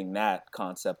understanding that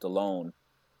concept alone,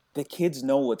 the kids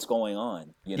know what's going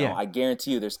on. I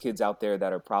guarantee you there's kids out there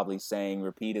that are probably saying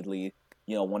repeatedly,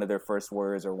 one of their first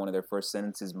words or one of their first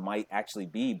sentences might actually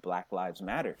be Black Lives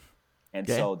Matter. And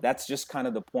so that's just kind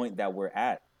of the point that we're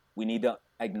at. We need to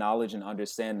acknowledge and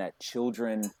understand that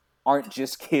children aren't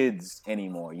just kids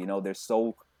anymore. There's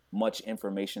so much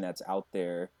information that's out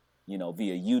there,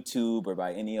 via YouTube or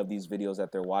by any of these videos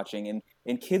that they're watching.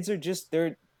 And kids are just,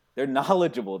 they're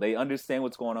knowledgeable. They understand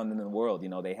what's going on in the world.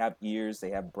 They have ears, they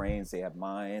have brains, they have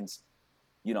minds.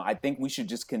 I think we should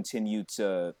just continue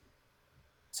to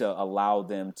allow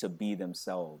them to be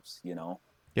themselves,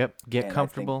 Yep. Get And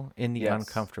comfortable in the yes,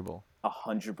 uncomfortable.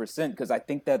 100%. Because I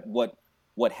think that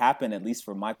what happened, at least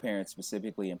for my parents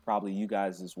specifically, and probably you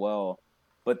guys as well,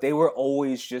 but they were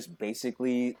always just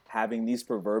basically having these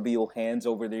proverbial hands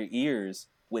over their ears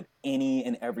with any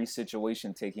and every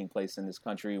situation taking place in this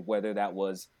country, whether that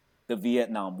was the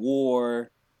Vietnam War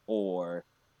or,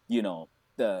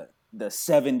 the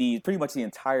 70s, pretty much the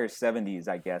entire 70s,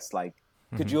 I guess. Like,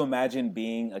 could you imagine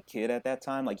being a kid at that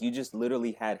time? Like, you just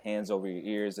literally had hands over your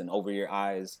ears and over your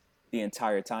eyes the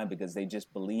entire time because they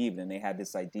just believed, and they had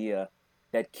this idea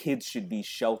that kids should be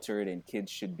sheltered and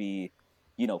kids should be,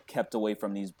 kept away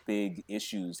from these big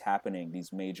issues happening,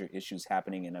 these major issues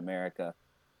happening in America.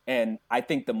 And I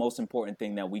think the most important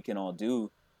thing that we can all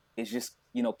do is just,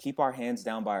 keep our hands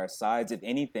down by our sides. If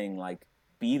anything, like,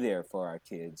 be there for our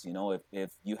kids.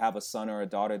 If you have a son or a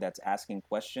daughter that's asking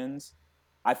questions,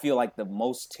 I feel like the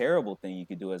most terrible thing you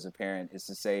could do as a parent is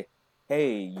to say,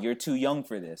 hey, you're too young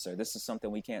for this, or this is something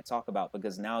we can't talk about,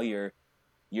 because now you're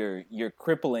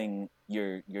crippling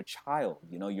your child.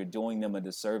 You're doing them a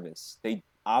disservice. They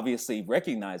obviously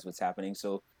recognize what's happening,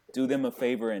 so do them a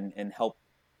favor and help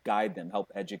guide them,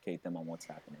 help educate them on what's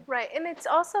happening. Right, and it's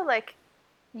also like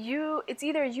it's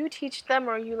either you teach them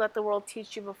or you let the world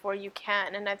teach you before you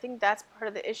can. And I think that's part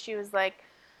of the issue is like,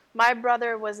 my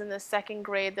brother was in the 2nd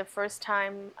grade the first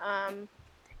time.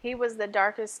 He was the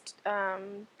darkest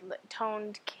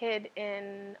toned kid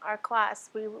in our class.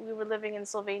 We were living in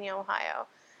Sylvania, Ohio.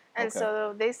 And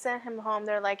so they sent him home.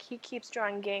 They're like, he keeps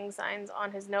drawing gang signs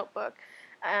on his notebook.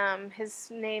 His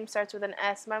name starts with an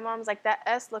S. My mom's like, that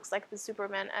S looks like the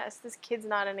Superman S. This kid's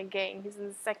not in a gang. He's in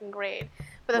the 2nd grade.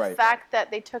 But the fact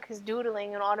that they took his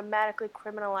doodling and automatically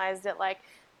criminalized it, like,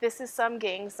 this is some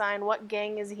gang sign. What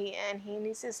gang is he in? He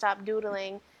needs to stop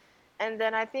doodling. And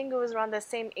then I think it was around the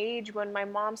same age when my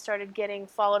mom started getting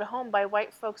followed home by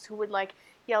white folks who would, like,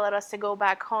 yell at us to go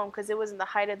back home because it was in the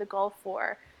height of the Gulf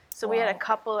War. So we had a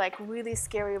couple, like, really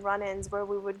scary run-ins where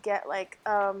we would get, like,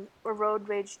 a road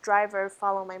rage driver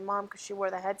follow my mom because she wore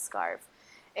the headscarf.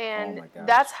 And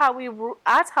that's how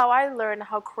I learned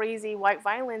how crazy white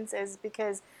violence is,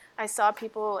 because I saw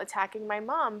people attacking my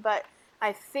mom. But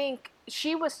I think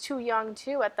she was too young,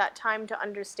 too, at that time to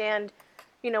understand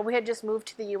we had just moved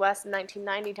to the U.S. in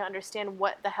 1990 to understand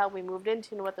what the hell we moved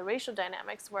into and what the racial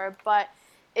dynamics were. But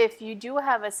if you do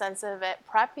have a sense of it,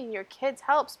 prepping your kids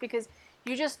helps, because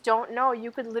you just don't know.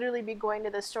 You could literally be going to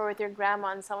the store with your grandma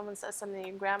and someone says something to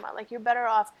your grandma. Like, you're better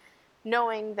off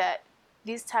knowing that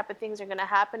these type of things are going to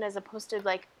happen, as opposed to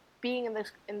like being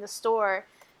in the store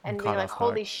and being like,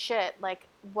 holy shit, like,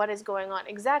 what is going on?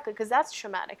 Exactly, because that's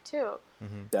traumatic too.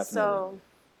 Definitely. So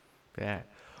yeah.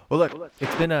 Well, look,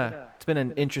 it's been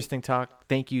an interesting talk.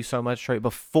 Thank you so much, Trey.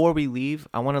 Before we leave,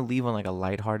 I want to leave on like a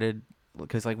lighthearted,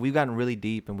 because like we've gotten really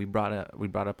deep and we brought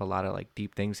up a lot of like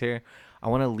deep things here. I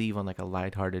want to leave on like a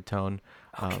lighthearted tone,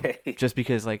 Okay. just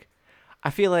because like I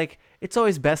feel like it's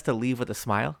always best to leave with a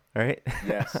smile, all right?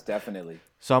 Yes, definitely.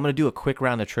 So I'm gonna do a quick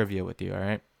round of trivia with you, all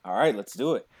right? All right, let's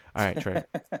do it. All right, Trey.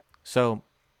 So,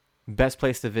 best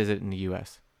place to visit in the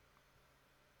U.S.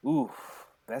 Ooh,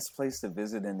 best place to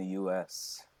visit in the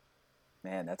U.S.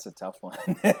 Man, that's a tough one.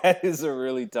 That is a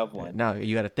really tough one. No,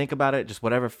 you got to think about it. Just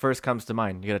whatever first comes to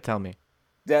mind. You got to tell me.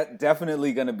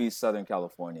 Definitely going to be Southern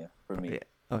California for me. Yeah.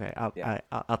 Okay,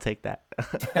 I'll take that.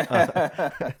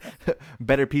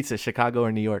 Better pizza, Chicago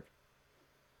or New York?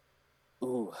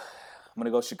 Ooh, I'm going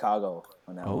to go Chicago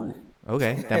on that one.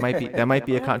 Okay. That might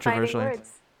be a controversial answer.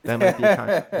 That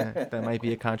might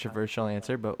be a controversial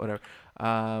answer, but whatever.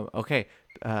 Okay.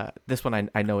 This one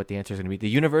I know what the answer is going to be. The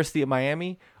University of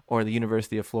Miami or the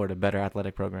University of Florida, better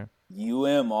athletic program?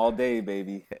 all day,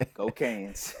 baby. Go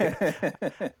Canes.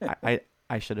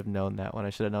 I should have known that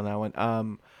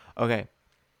one. Okay.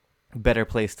 Better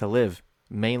place to live,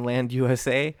 mainland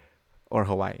USA or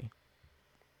Hawaii?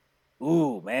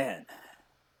 Ooh, man.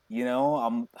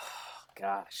 I'm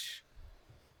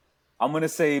going to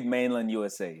say mainland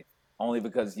USA, only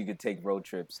because you could take road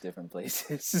trips different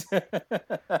places. All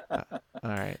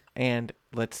right. And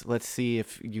let's see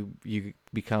if you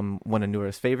become one of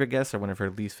Nura's favorite guests or one of her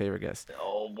least favorite guests.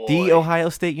 Oh, boy. The Ohio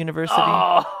State University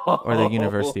or the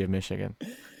University of Michigan?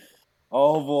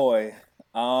 Oh, boy.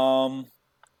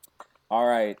 All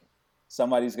right.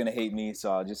 Somebody's going to hate me,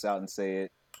 so I'll just out and say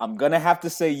it. I'm going to have to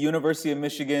say University of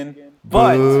Michigan,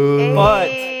 but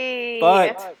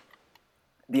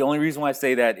the only reason why I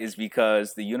say that is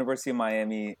because the University of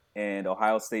Miami and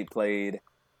Ohio State played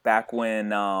back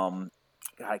when I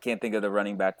can't think of the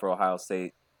running back for Ohio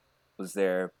State was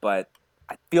there, but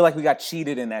I feel like we got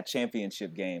cheated in that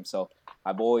championship game. So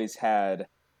I've always had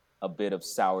a bit of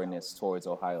sourness towards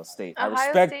Ohio State. I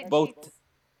respect both. Cheats.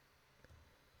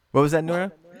 What was that,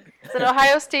 Nura? So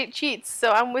Ohio State cheats,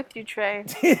 so I'm with you, Trey.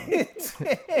 It's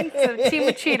a team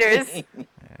of cheaters.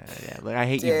 Yeah, look, I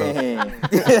hate you both.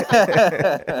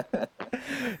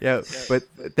 Yeah, but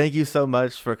thank you so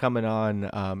much for coming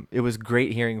on. It was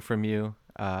great hearing from you.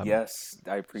 Yes,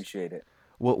 I appreciate it.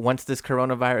 Well, once this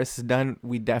coronavirus is done,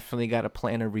 we definitely got to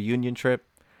plan a reunion trip.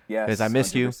 Yes, because I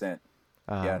missed 100%.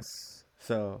 you. Yes.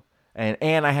 So,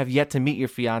 and I have yet to meet your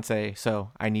fiance,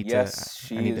 so I need to. Yes,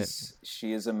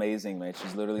 she is amazing, man.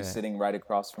 She's literally sitting right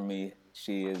across from me.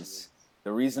 She is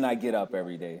the reason I get up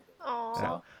every day. Aww.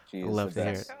 So she is love the to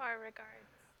hear best. it. Our regards.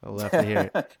 I'll love to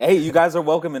hear it. Hey, you guys are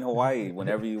welcome in Hawaii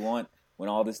whenever you want. When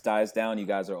all this dies down, you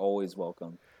guys are always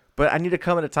welcome. But I need to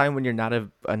come at a time when you're not a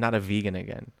vegan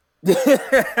again.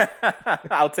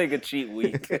 I'll take a cheat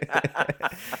week.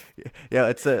 Yeah,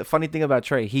 it's a funny thing about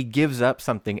Trey. He gives up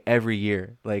something every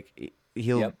year. Like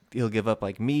he'll give up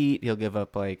like meat. He'll give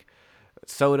up like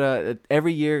soda.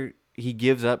 Every year he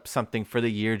gives up something for the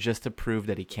year just to prove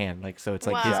that he can. Like, so it's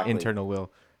like his internal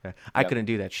will. Yeah. I couldn't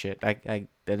do that shit.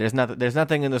 There's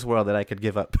nothing in this world that I could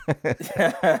give up.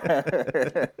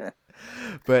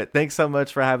 But thanks so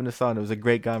much for having us on. It was a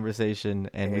great conversation,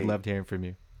 and we loved hearing from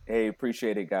you. Hey,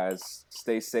 appreciate it, guys.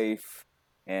 Stay safe,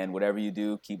 and whatever you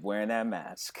do, keep wearing that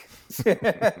mask.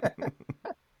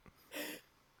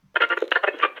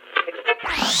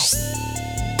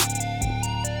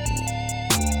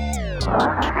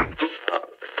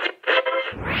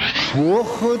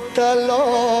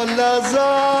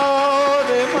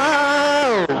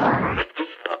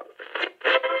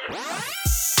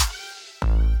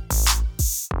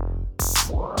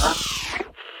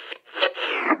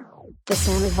 The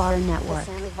Samivara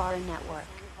Network.